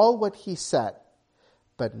all what he said.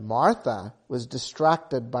 But Martha was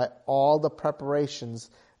distracted by all the preparations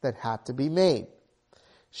that had to be made.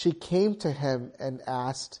 She came to him and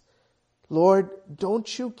asked, "Lord,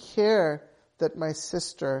 don't you care that my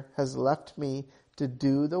sister has left me to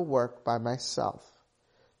do the work by myself?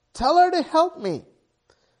 Tell her to help me."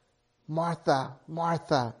 "Martha,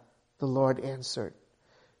 Martha," the Lord answered,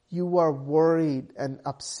 "you are worried and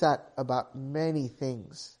upset about many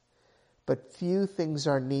things, but few things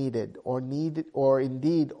are needed, or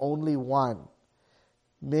indeed only one.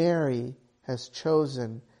 Mary has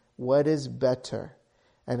chosen what is better,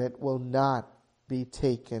 and it will not be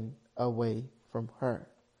taken away from her."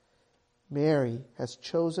 Mary has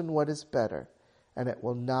chosen what is better, and it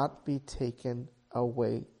will not be taken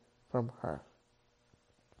away from her.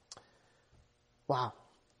 Wow.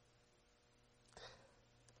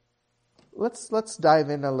 Let's dive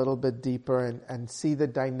in a little bit deeper and see the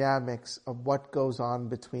dynamics of what goes on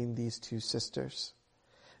between these two sisters.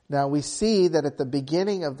 Now we see that at the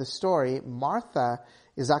beginning of the story, Martha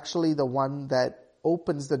is actually the one that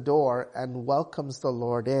opens the door and welcomes the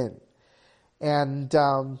Lord in.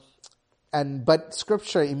 But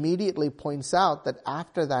Scripture immediately points out that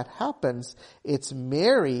after that happens, it's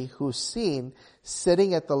Mary who's seen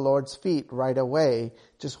sitting at the Lord's feet right away,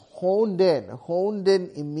 just honed in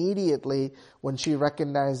immediately when she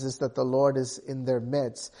recognizes that the Lord is in their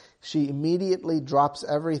midst. She immediately drops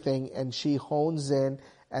everything and she hones in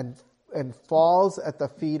and falls at the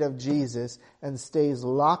feet of Jesus and stays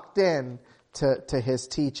locked in to his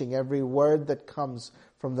teaching, every word that comes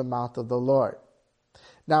from the mouth of the Lord.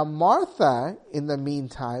 Now Martha, in the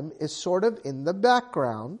meantime, is sort of in the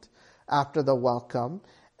background after the welcome.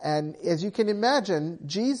 And as you can imagine,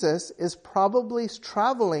 Jesus is probably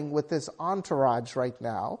traveling with his entourage right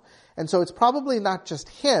now. And so it's probably not just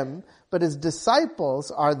him, but his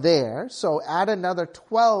disciples are there. So add another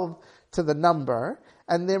 12 to the number.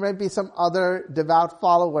 And there might be some other devout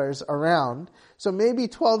followers around. So maybe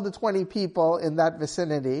 12 to 20 people in that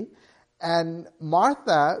vicinity. And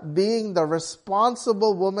Martha, being the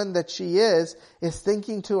responsible woman that she is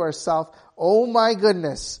thinking to herself, "Oh my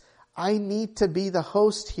goodness, I need to be the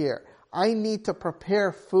host here. I need to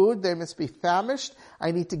prepare food. They must be famished.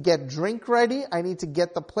 I need to get drink ready. I need to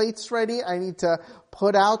get the plates ready. I need to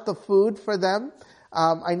put out the food for them.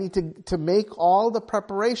 I need to make all the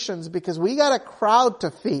preparations because we got a crowd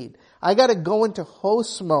to feed. I got to go into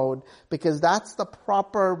host mode because that's the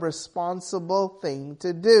proper responsible thing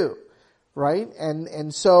to do." Right?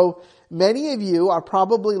 And so many of you are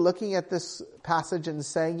probably looking at this passage and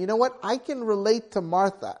saying, "You know what? I can relate to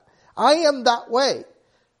Martha. I am that way."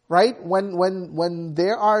 Right? When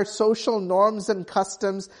there are social norms and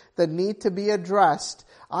customs that need to be addressed,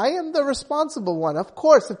 I am the responsible one. Of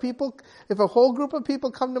course, if a whole group of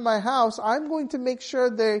people come to my house, I'm going to make sure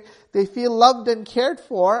they feel loved and cared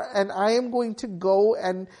for, and I am going to go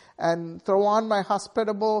and throw on my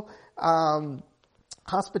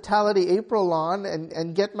hospitality apron on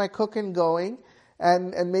and get my cooking going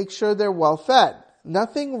and make sure they're well fed.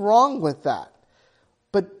 Nothing wrong with that.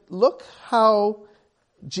 But look how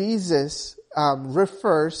Jesus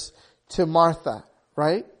refers to Martha,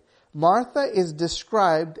 right? Martha is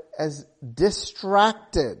described as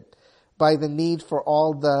distracted by the need for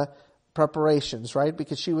all the preparations, right?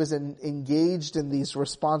 Because she was engaged in these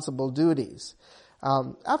responsible duties.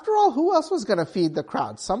 After all, who else was going to feed the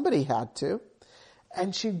crowd? Somebody had to.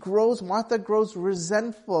 And Martha grows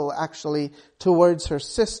resentful actually towards her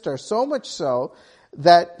sister, so much so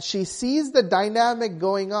that she sees the dynamic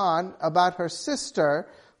going on about her sister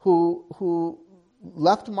who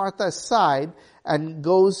left Martha aside and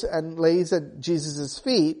goes and lays at Jesus'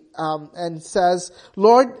 feet, and says,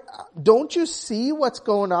 "Lord, don't you see what's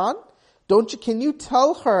going on? Can you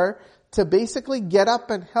tell her to basically get up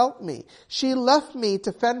and help me? She left me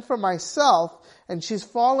to fend for myself and she's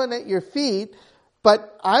fallen at your feet.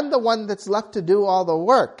 But I'm the one that's left to do all the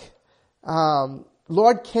work.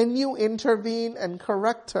 Lord, can you intervene and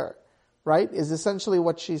correct her?" Right? Is essentially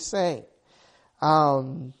what she's saying.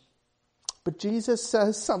 But Jesus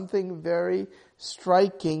says something very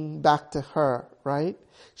striking back to her, right?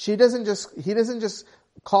 He doesn't just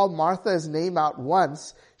call Martha's name out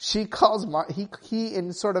once, she calls he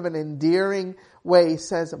in sort of an endearing way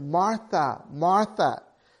says, Martha, Martha,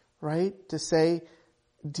 right? To say,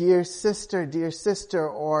 dear sister,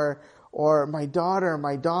 or my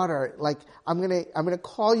daughter. Like, I'm gonna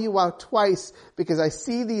call you out twice because I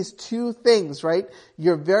see these two things, right?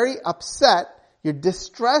 You're very upset, you're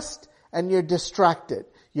distressed, and you're distracted.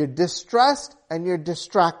 You're distressed and you're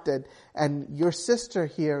distracted. And your sister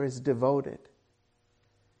here is devoted.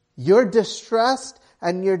 You're distressed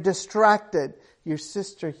and you're distracted. Your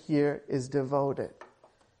sister here is devoted.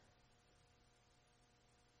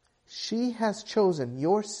 She has chosen,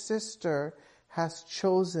 your sister has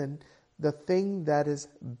chosen the thing that is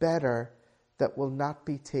better, that will not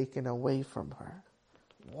be taken away from her.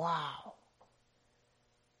 Wow.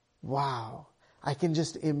 Wow. I can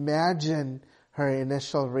just imagine her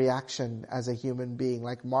initial reaction as a human being,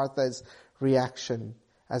 like Martha's reaction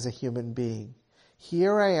as a human being.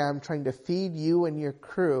 Here I am trying to feed you and your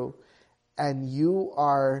crew, and you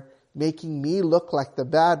are making me look like the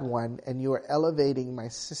bad one, and you are elevating my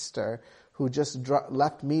sister who just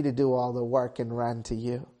left me to do all the work and ran to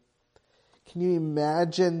you. Can you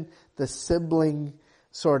imagine the sibling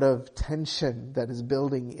sort of tension that is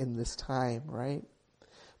building in this time, right?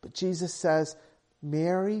 But Jesus says,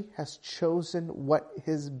 Mary has chosen what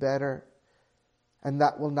is better, and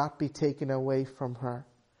that will not be taken away from her.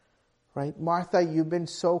 Right? Martha, you've been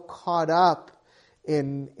so caught up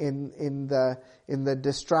in the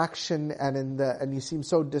distraction and you seem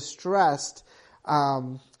so distressed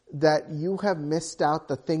that you have missed out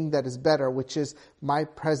the thing that is better, which is my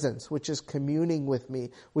presence, which is communing with me,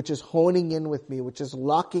 which is honing in with me, which is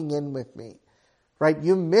locking in with me. Right?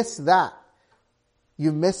 You miss that.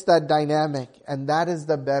 You miss that dynamic, and that is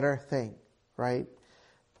the better thing, right?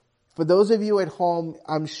 For those of you at home,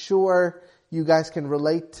 I'm sure you guys can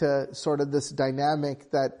relate to sort of this dynamic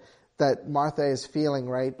that Martha is feeling,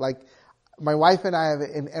 right? Like, my wife and I have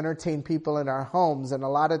entertained people in our homes, and a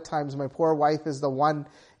lot of times my poor wife is the one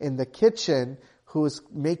in the kitchen who's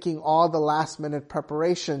making all the last minute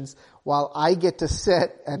preparations while I get to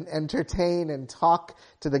sit and entertain and talk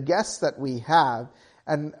to the guests that we have.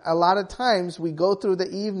 And a lot of times we go through the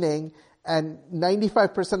evening, and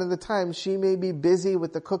 95% of the time she may be busy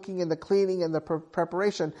with the cooking and the cleaning and the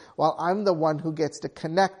preparation, while I'm the one who gets to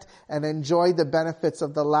connect and enjoy the benefits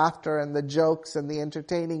of the laughter and the jokes and the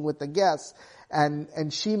entertaining with the guests.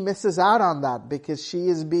 And she misses out on that because she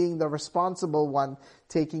is being the responsible one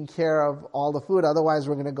taking care of all the food. Otherwise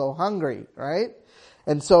we're going to go hungry, right?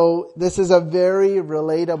 And so this is a very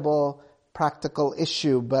relatable, practical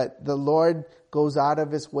issue, but the Lord goes out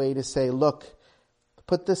of his way to say, look,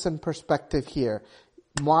 put this in perspective here.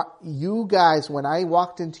 You guys, when I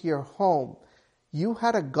walked into your home, you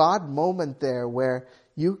had a God moment there where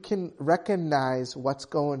you can recognize what's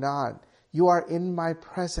going on. You are in my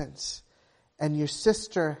presence. And your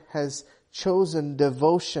sister has chosen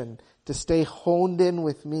devotion to stay honed in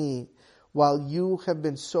with me while you have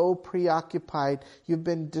been so preoccupied, you've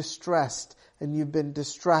been distressed, and you've been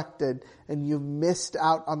distracted, and you've missed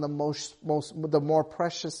out on the more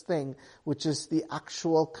precious thing, which is the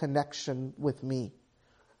actual connection with me.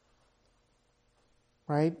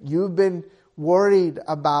 Right? You've been worried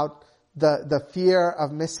about the fear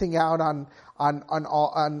of missing out on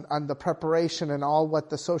the preparation and all what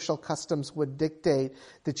the social customs would dictate,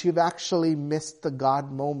 that you've actually missed the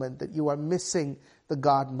God moment, that you are missing the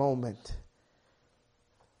God moment.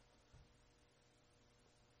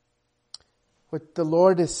 What the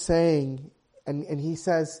Lord is saying, and he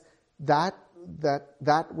says that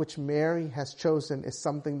which Mary has chosen is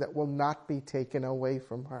something that will not be taken away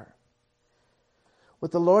from her.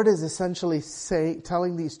 What the Lord is essentially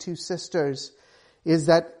telling these two sisters is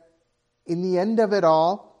that in the end of it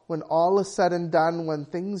all, when all is said and done,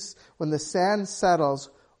 when the sand settles,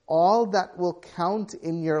 all that will count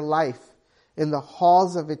in your life, in the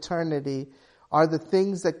halls of eternity, are the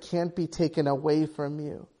things that can't be taken away from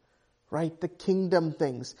you. Right? The kingdom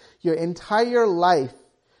things. Your entire life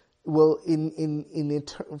will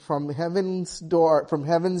from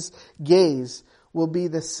heaven's gaze will be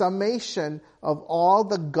the summation of all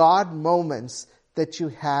the God moments that you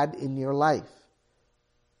had in your life.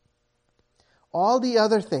 All the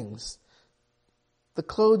other things, the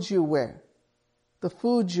clothes you wear, the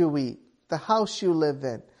food you eat, the house you live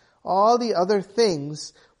in, all the other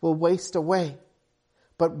things will waste away.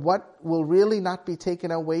 But what will really not be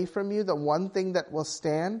taken away from you, the one thing that will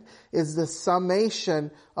stand, is the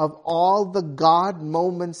summation of all the God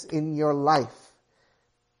moments in your life.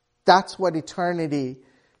 That's what eternity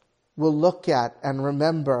will look at and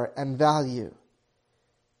remember and value.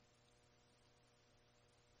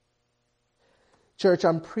 Church,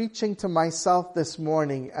 I'm preaching to myself this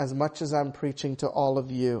morning as much as I'm preaching to all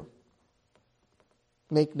of you.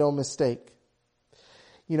 Make no mistake.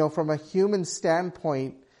 From a human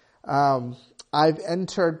standpoint, I've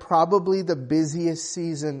entered probably the busiest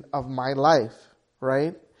season of my life,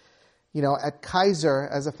 right? At Kaiser,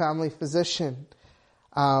 as a family physician,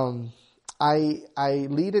 I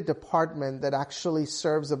lead a department that actually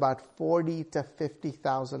serves about 40 to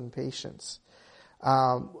 50,000 patients,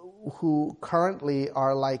 who currently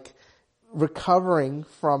are recovering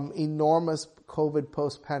from enormous COVID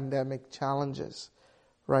post-pandemic challenges,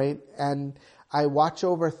 right? And I watch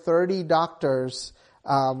over 30 doctors,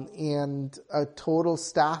 and a total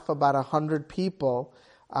staff about 100 people.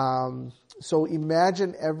 So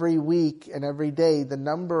imagine every week and every day the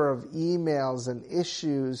number of emails and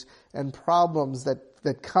issues and problems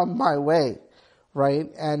that come my way, right?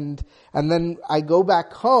 And then I go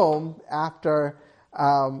back home after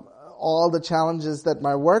all the challenges that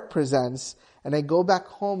my work presents, and I go back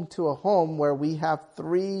home to a home where we have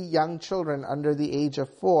 3 young children under the age of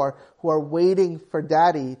 4 who are waiting for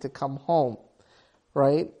daddy to come home,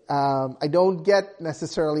 right? I don't get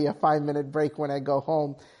necessarily a 5-minute break when I go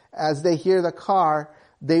home. As they hear the car,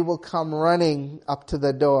 they will come running up to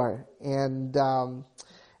the door.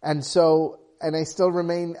 And I still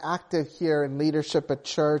remain active here in leadership at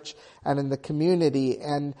church and in the community.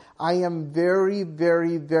 And I am very,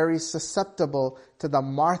 very, very susceptible to the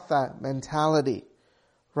Martha mentality,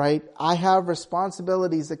 right? I have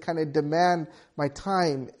responsibilities that kind of demand my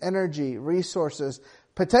time, energy, resources,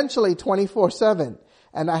 potentially 24/7.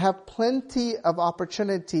 And I have plenty of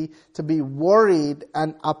opportunity to be worried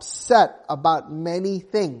and upset about many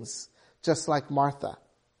things, just like Martha,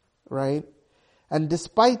 right? And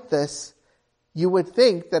despite this, you would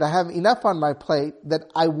think that I have enough on my plate that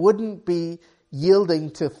I wouldn't be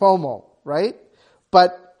yielding to FOMO, right?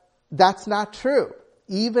 But that's not true.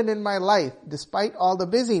 Even in my life, despite all the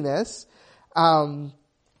busyness,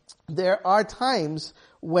 there are times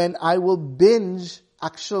when I will binge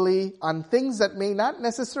actually on things that may not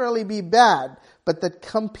necessarily be bad, but that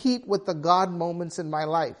compete with the God moments in my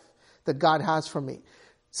life that God has for me.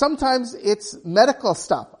 Sometimes it's medical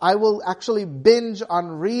stuff. I will actually binge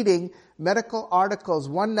on reading medical articles,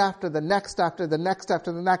 one after the next,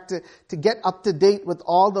 to get up to date with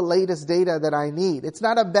all the latest data that I need. It's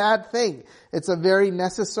not a bad thing. It's a very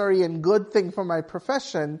necessary and good thing for my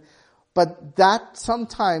profession, but that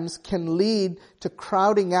sometimes can lead to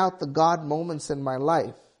crowding out the God moments in my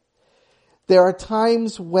life. There are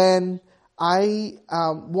times when I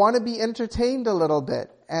want to be entertained a little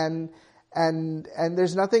bit, and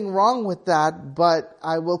there's nothing wrong with that, but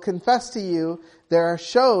I will confess to you, there are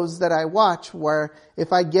shows that I watch where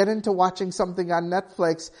if I get into watching something on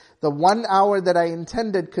Netflix, the 1 hour that I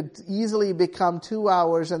intended could easily become 2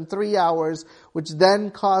 hours and 3 hours, which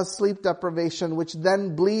then cause sleep deprivation, which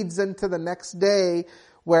then bleeds into the next day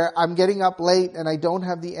where I'm getting up late and I don't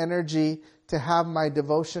have the energy to have my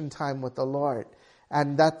devotion time with the Lord.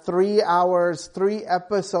 And that 3 hours, 3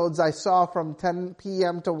 episodes I saw from 10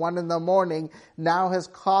 p.m. to 1 in the morning now has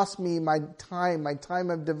cost me my time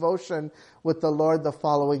of devotion with the Lord the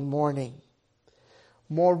following morning.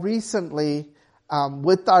 More recently,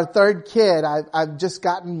 with our 3rd kid, I've just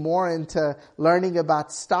gotten more into learning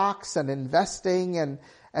about stocks and investing, and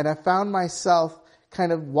I found myself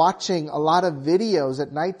kind of watching a lot of videos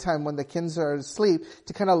at nighttime when the kids are asleep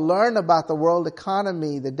to kind of learn about the world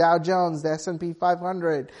economy, the Dow Jones, the S&P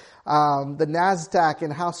 500, the NASDAQ,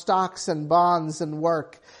 and how stocks and bonds and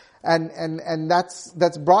work. And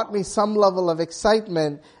that's brought me some level of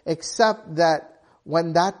excitement, except that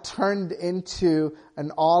when that turned into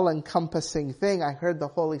an all-encompassing thing, I heard the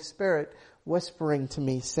Holy Spirit whispering to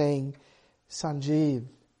me saying, Sanjeev,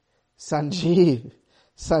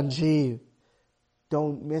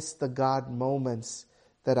 don't miss the God moments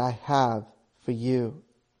that I have for you.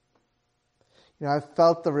 I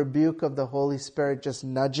felt the rebuke of the Holy Spirit just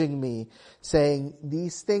nudging me, saying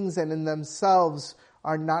these things and in themselves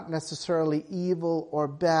are not necessarily evil or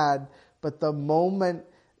bad, but the moment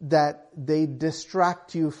that they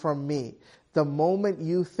distract you from me, the moment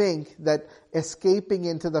you think that escaping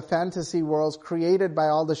into the fantasy worlds created by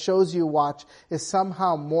all the shows you watch is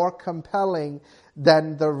somehow more compelling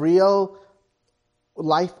than the real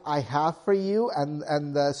life I have for you and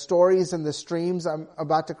the stories and the streams I'm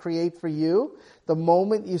about to create for you, the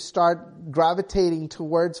moment you start gravitating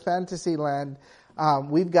towards fantasy land,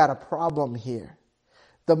 we've got a problem here.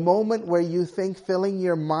 The moment where you think filling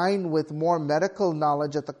your mind with more medical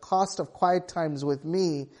knowledge at the cost of quiet times with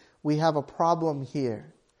me, we have a problem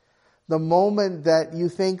here. The moment that you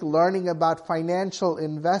think learning about financial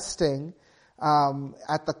investing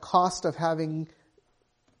at the cost of having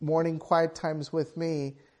morning quiet times with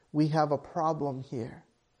me, we have a problem here.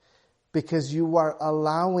 Because you are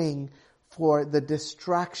allowing for the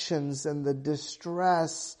distractions and the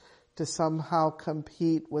distress to somehow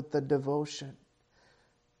compete with the devotion.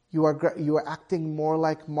 You are acting more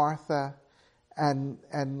like Martha and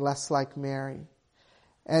less like Mary.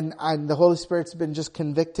 And the Holy Spirit's been just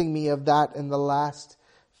convicting me of that in the last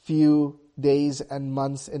few days and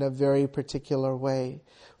months in a very particular way.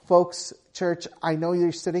 Folks, church, I know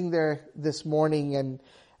you're sitting there this morning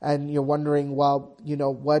and you're wondering, well,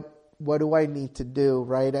 what do I need to do,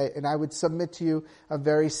 right? And I would submit to you a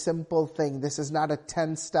very simple thing. This is not a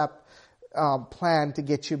 10-step plan to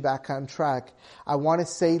get you back on track. I want to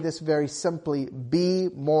say this very simply. Be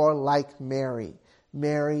more like Mary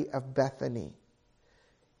of Bethany.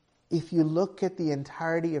 If you look at the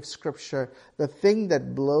entirety of Scripture, the thing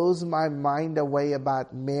that blows my mind away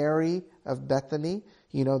about Mary of Bethany,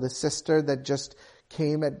 the sister that just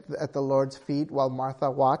came at the Lord's feet while Martha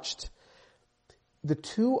watched, the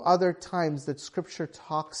two other times that Scripture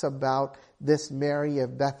talks about this Mary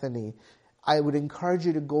of Bethany, I would encourage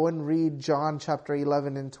you to go and read John chapter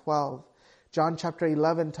 11 and 12. John chapter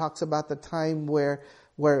 11 talks about the time where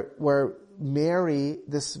Mary,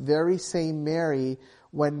 this very same Mary,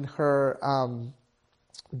 when her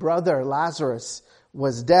brother Lazarus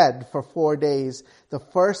was dead for 4 days, the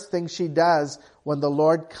first thing she does when the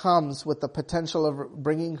Lord comes with the potential of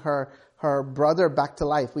bringing her brother back to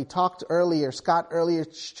life. We talked earlier, Scott earlier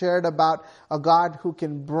shared about a God who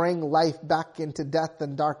can bring life back into death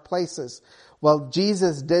and dark places. Well,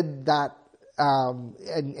 Jesus did that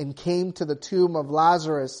and came to the tomb of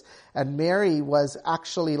Lazarus, and Mary was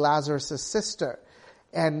actually Lazarus' sister.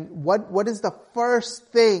 And what is the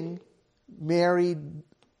first thing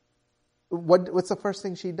what's the first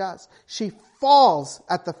thing she does? She falls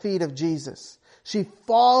at the feet of Jesus. She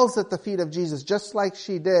falls at the feet of Jesus, just like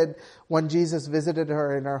she did when Jesus visited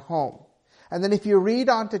her in her home. And then if you read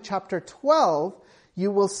on to chapter 12,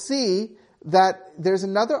 you will see that there's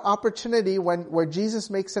another opportunity where Jesus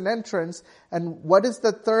makes an entrance. And what is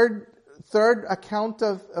the third account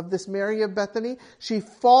of this Mary of Bethany? She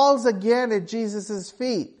falls again at Jesus'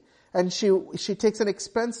 feet. And she takes an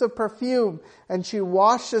expensive perfume and she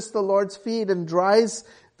washes the Lord's feet and dries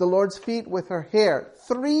the Lord's feet with her hair.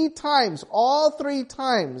 3 times, all 3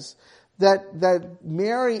 times that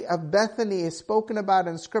Mary of Bethany is spoken about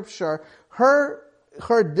in Scripture,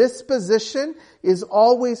 her disposition is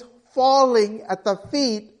always falling at the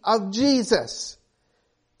feet of Jesus.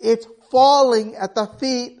 It's falling at the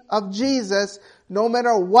feet of Jesus no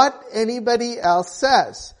matter what anybody else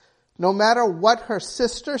says. No matter what her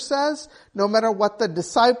sister says, no matter what the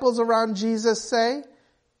disciples around Jesus say,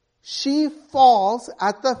 she falls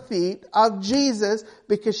at the feet of Jesus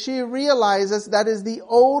because she realizes that is the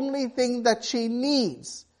only thing that she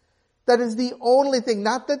needs. That is the only thing.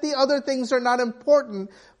 Not that the other things are not important,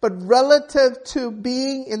 but relative to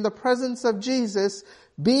being in the presence of Jesus,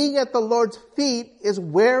 being at the Lord's feet is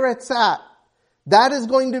where it's at. That is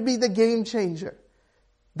going to be the game changer.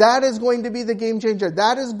 That is going to be the game changer.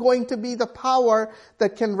 That is going to be the power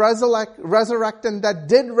that can resurrect and that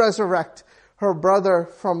did resurrect her brother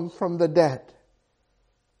from the dead.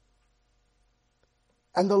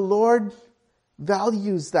 And the Lord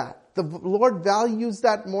values that. The Lord values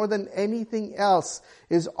that more than anything else,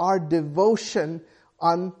 is our devotion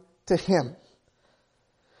unto Him.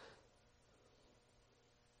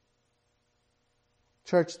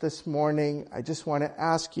 Church, this morning, I just want to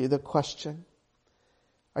ask you the question.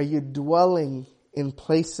 Are you dwelling in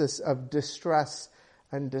places of distress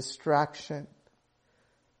and distraction?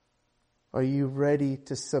 Are you ready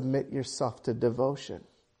to submit yourself to devotion?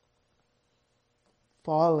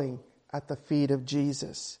 Falling at the feet of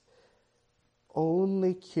Jesus.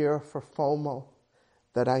 Only cure for FOMO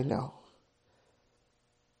that I know.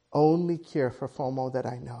 Only cure for FOMO that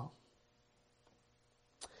I know.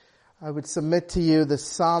 I would submit to you the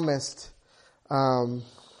psalmist,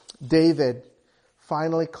 David,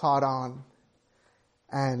 finally caught on.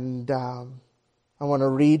 And I want to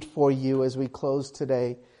read for you as we close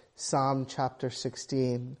today, Psalm chapter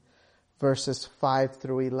 16, verses 5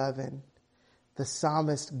 through 11. The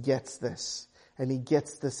psalmist gets this, and he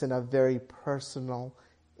gets this in a very personal,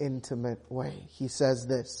 intimate way. He says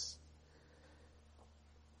this,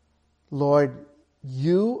 Lord,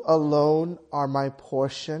 you alone are my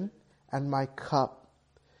portion and my cup.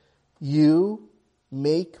 You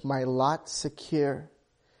make my lot secure.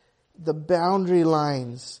 The boundary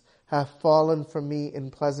lines have fallen for me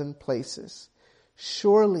in pleasant places.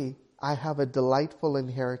 Surely I have a delightful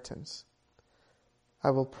inheritance.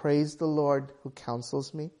 I will praise the Lord who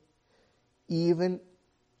counsels me. Even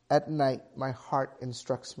at night my heart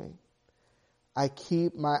instructs me. I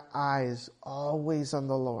keep my eyes always on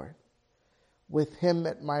the Lord. With him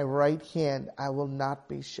at my right hand, I will not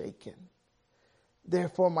be shaken.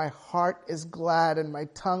 Therefore my heart is glad and my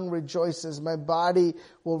tongue rejoices. My body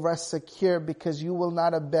will rest secure because you will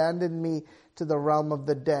not abandon me to the realm of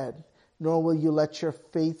the dead, nor will you let your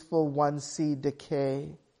faithful one see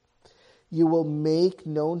decay. You will make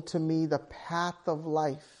known to me the path of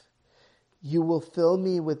life. You will fill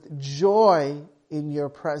me with joy in your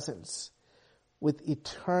presence, with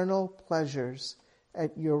eternal pleasures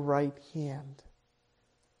at your right hand.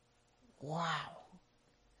 Wow.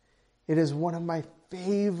 It is one of my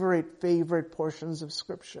favorite portions of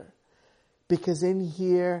Scripture, because in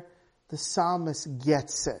here the psalmist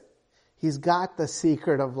gets it. He's got the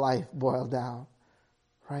secret of life boiled down,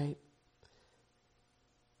 right?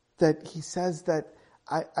 That he says that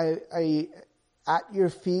I at your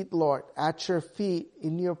feet, Lord, at your feet,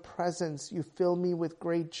 in your presence, you fill me with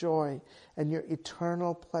great joy, and your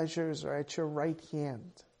eternal pleasures are at your right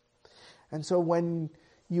hand. And so when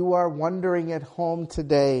you are wondering at home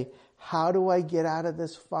today, how do I get out of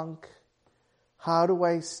this funk? How do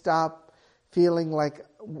I stop feeling like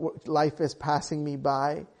life is passing me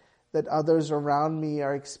by? That others around me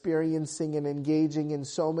are experiencing and engaging in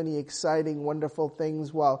so many exciting, wonderful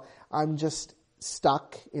things while I'm just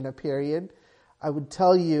stuck in a period. I would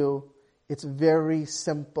tell you it's very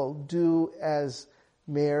simple. Do as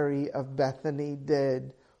Mary of Bethany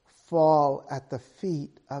did. Fall at the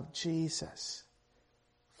feet of Jesus.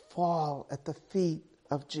 Fall at the feet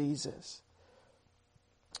of Jesus.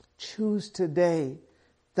 Choose today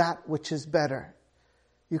that which is better.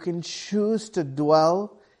 You can choose to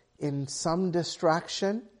dwell in some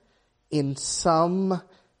distraction, in some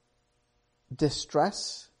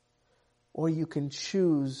distress, or you can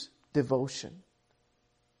choose devotion.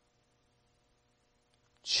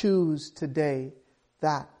 Choose today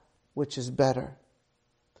that which is better.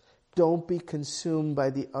 Don't be consumed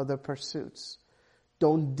by the other pursuits.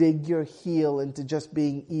 Don't dig your heel into just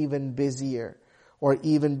being even busier or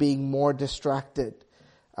even being more distracted.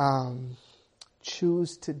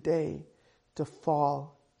 Choose today to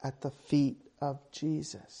fall at the feet of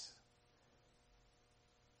Jesus.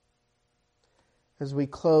 As we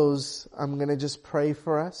close, I'm going to just pray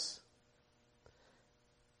for us.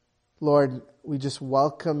 Lord, we just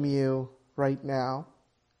welcome you right now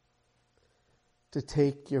to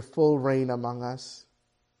take your full reign among us.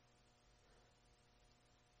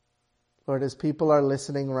 Lord, as people are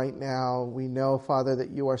listening right now, we know, Father, that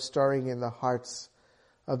you are stirring in the hearts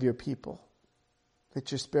of your people,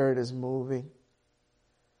 that your Spirit is moving.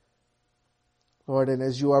 Lord, and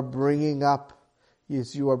as you are bringing up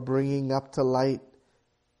to light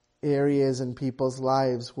areas in people's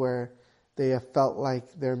lives where they have felt like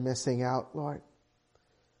they're missing out, Lord,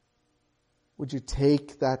 would you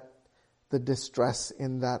take the distress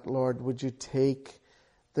in that, Lord? Would you take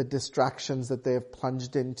the distractions that they have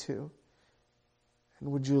plunged into?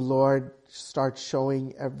 And would you, Lord, start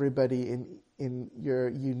showing everybody in your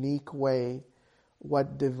unique way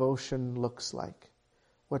what devotion looks like,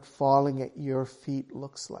 what falling at your feet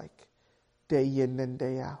looks like, day in and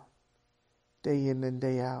day out, day in and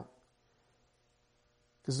day out.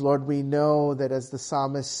 Because, Lord, we know that as the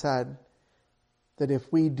psalmist said, that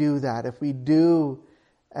if we do that, if we do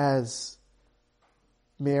as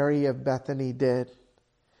Mary of Bethany did,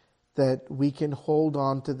 that we can hold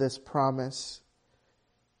on to this promise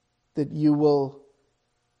that you will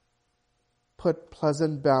put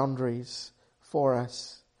pleasant boundaries for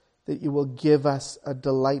us, that you will give us a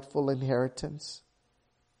delightful inheritance,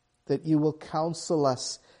 that you will counsel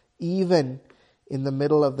us even in the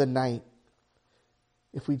middle of the night.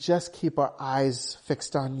 If we just keep our eyes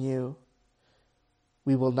fixed on you,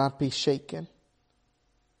 we will not be shaken.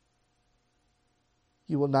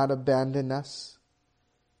 You will not abandon us.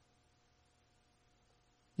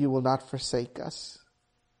 You will not forsake us.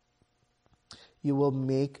 You will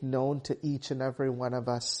make known to each and every one of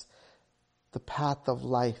us the path of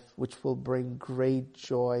life, which will bring great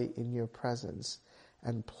joy in your presence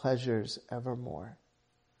and pleasures evermore.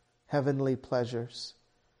 Heavenly pleasures.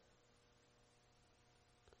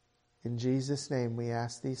 In Jesus' name we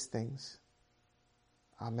ask these things.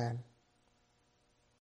 Amen.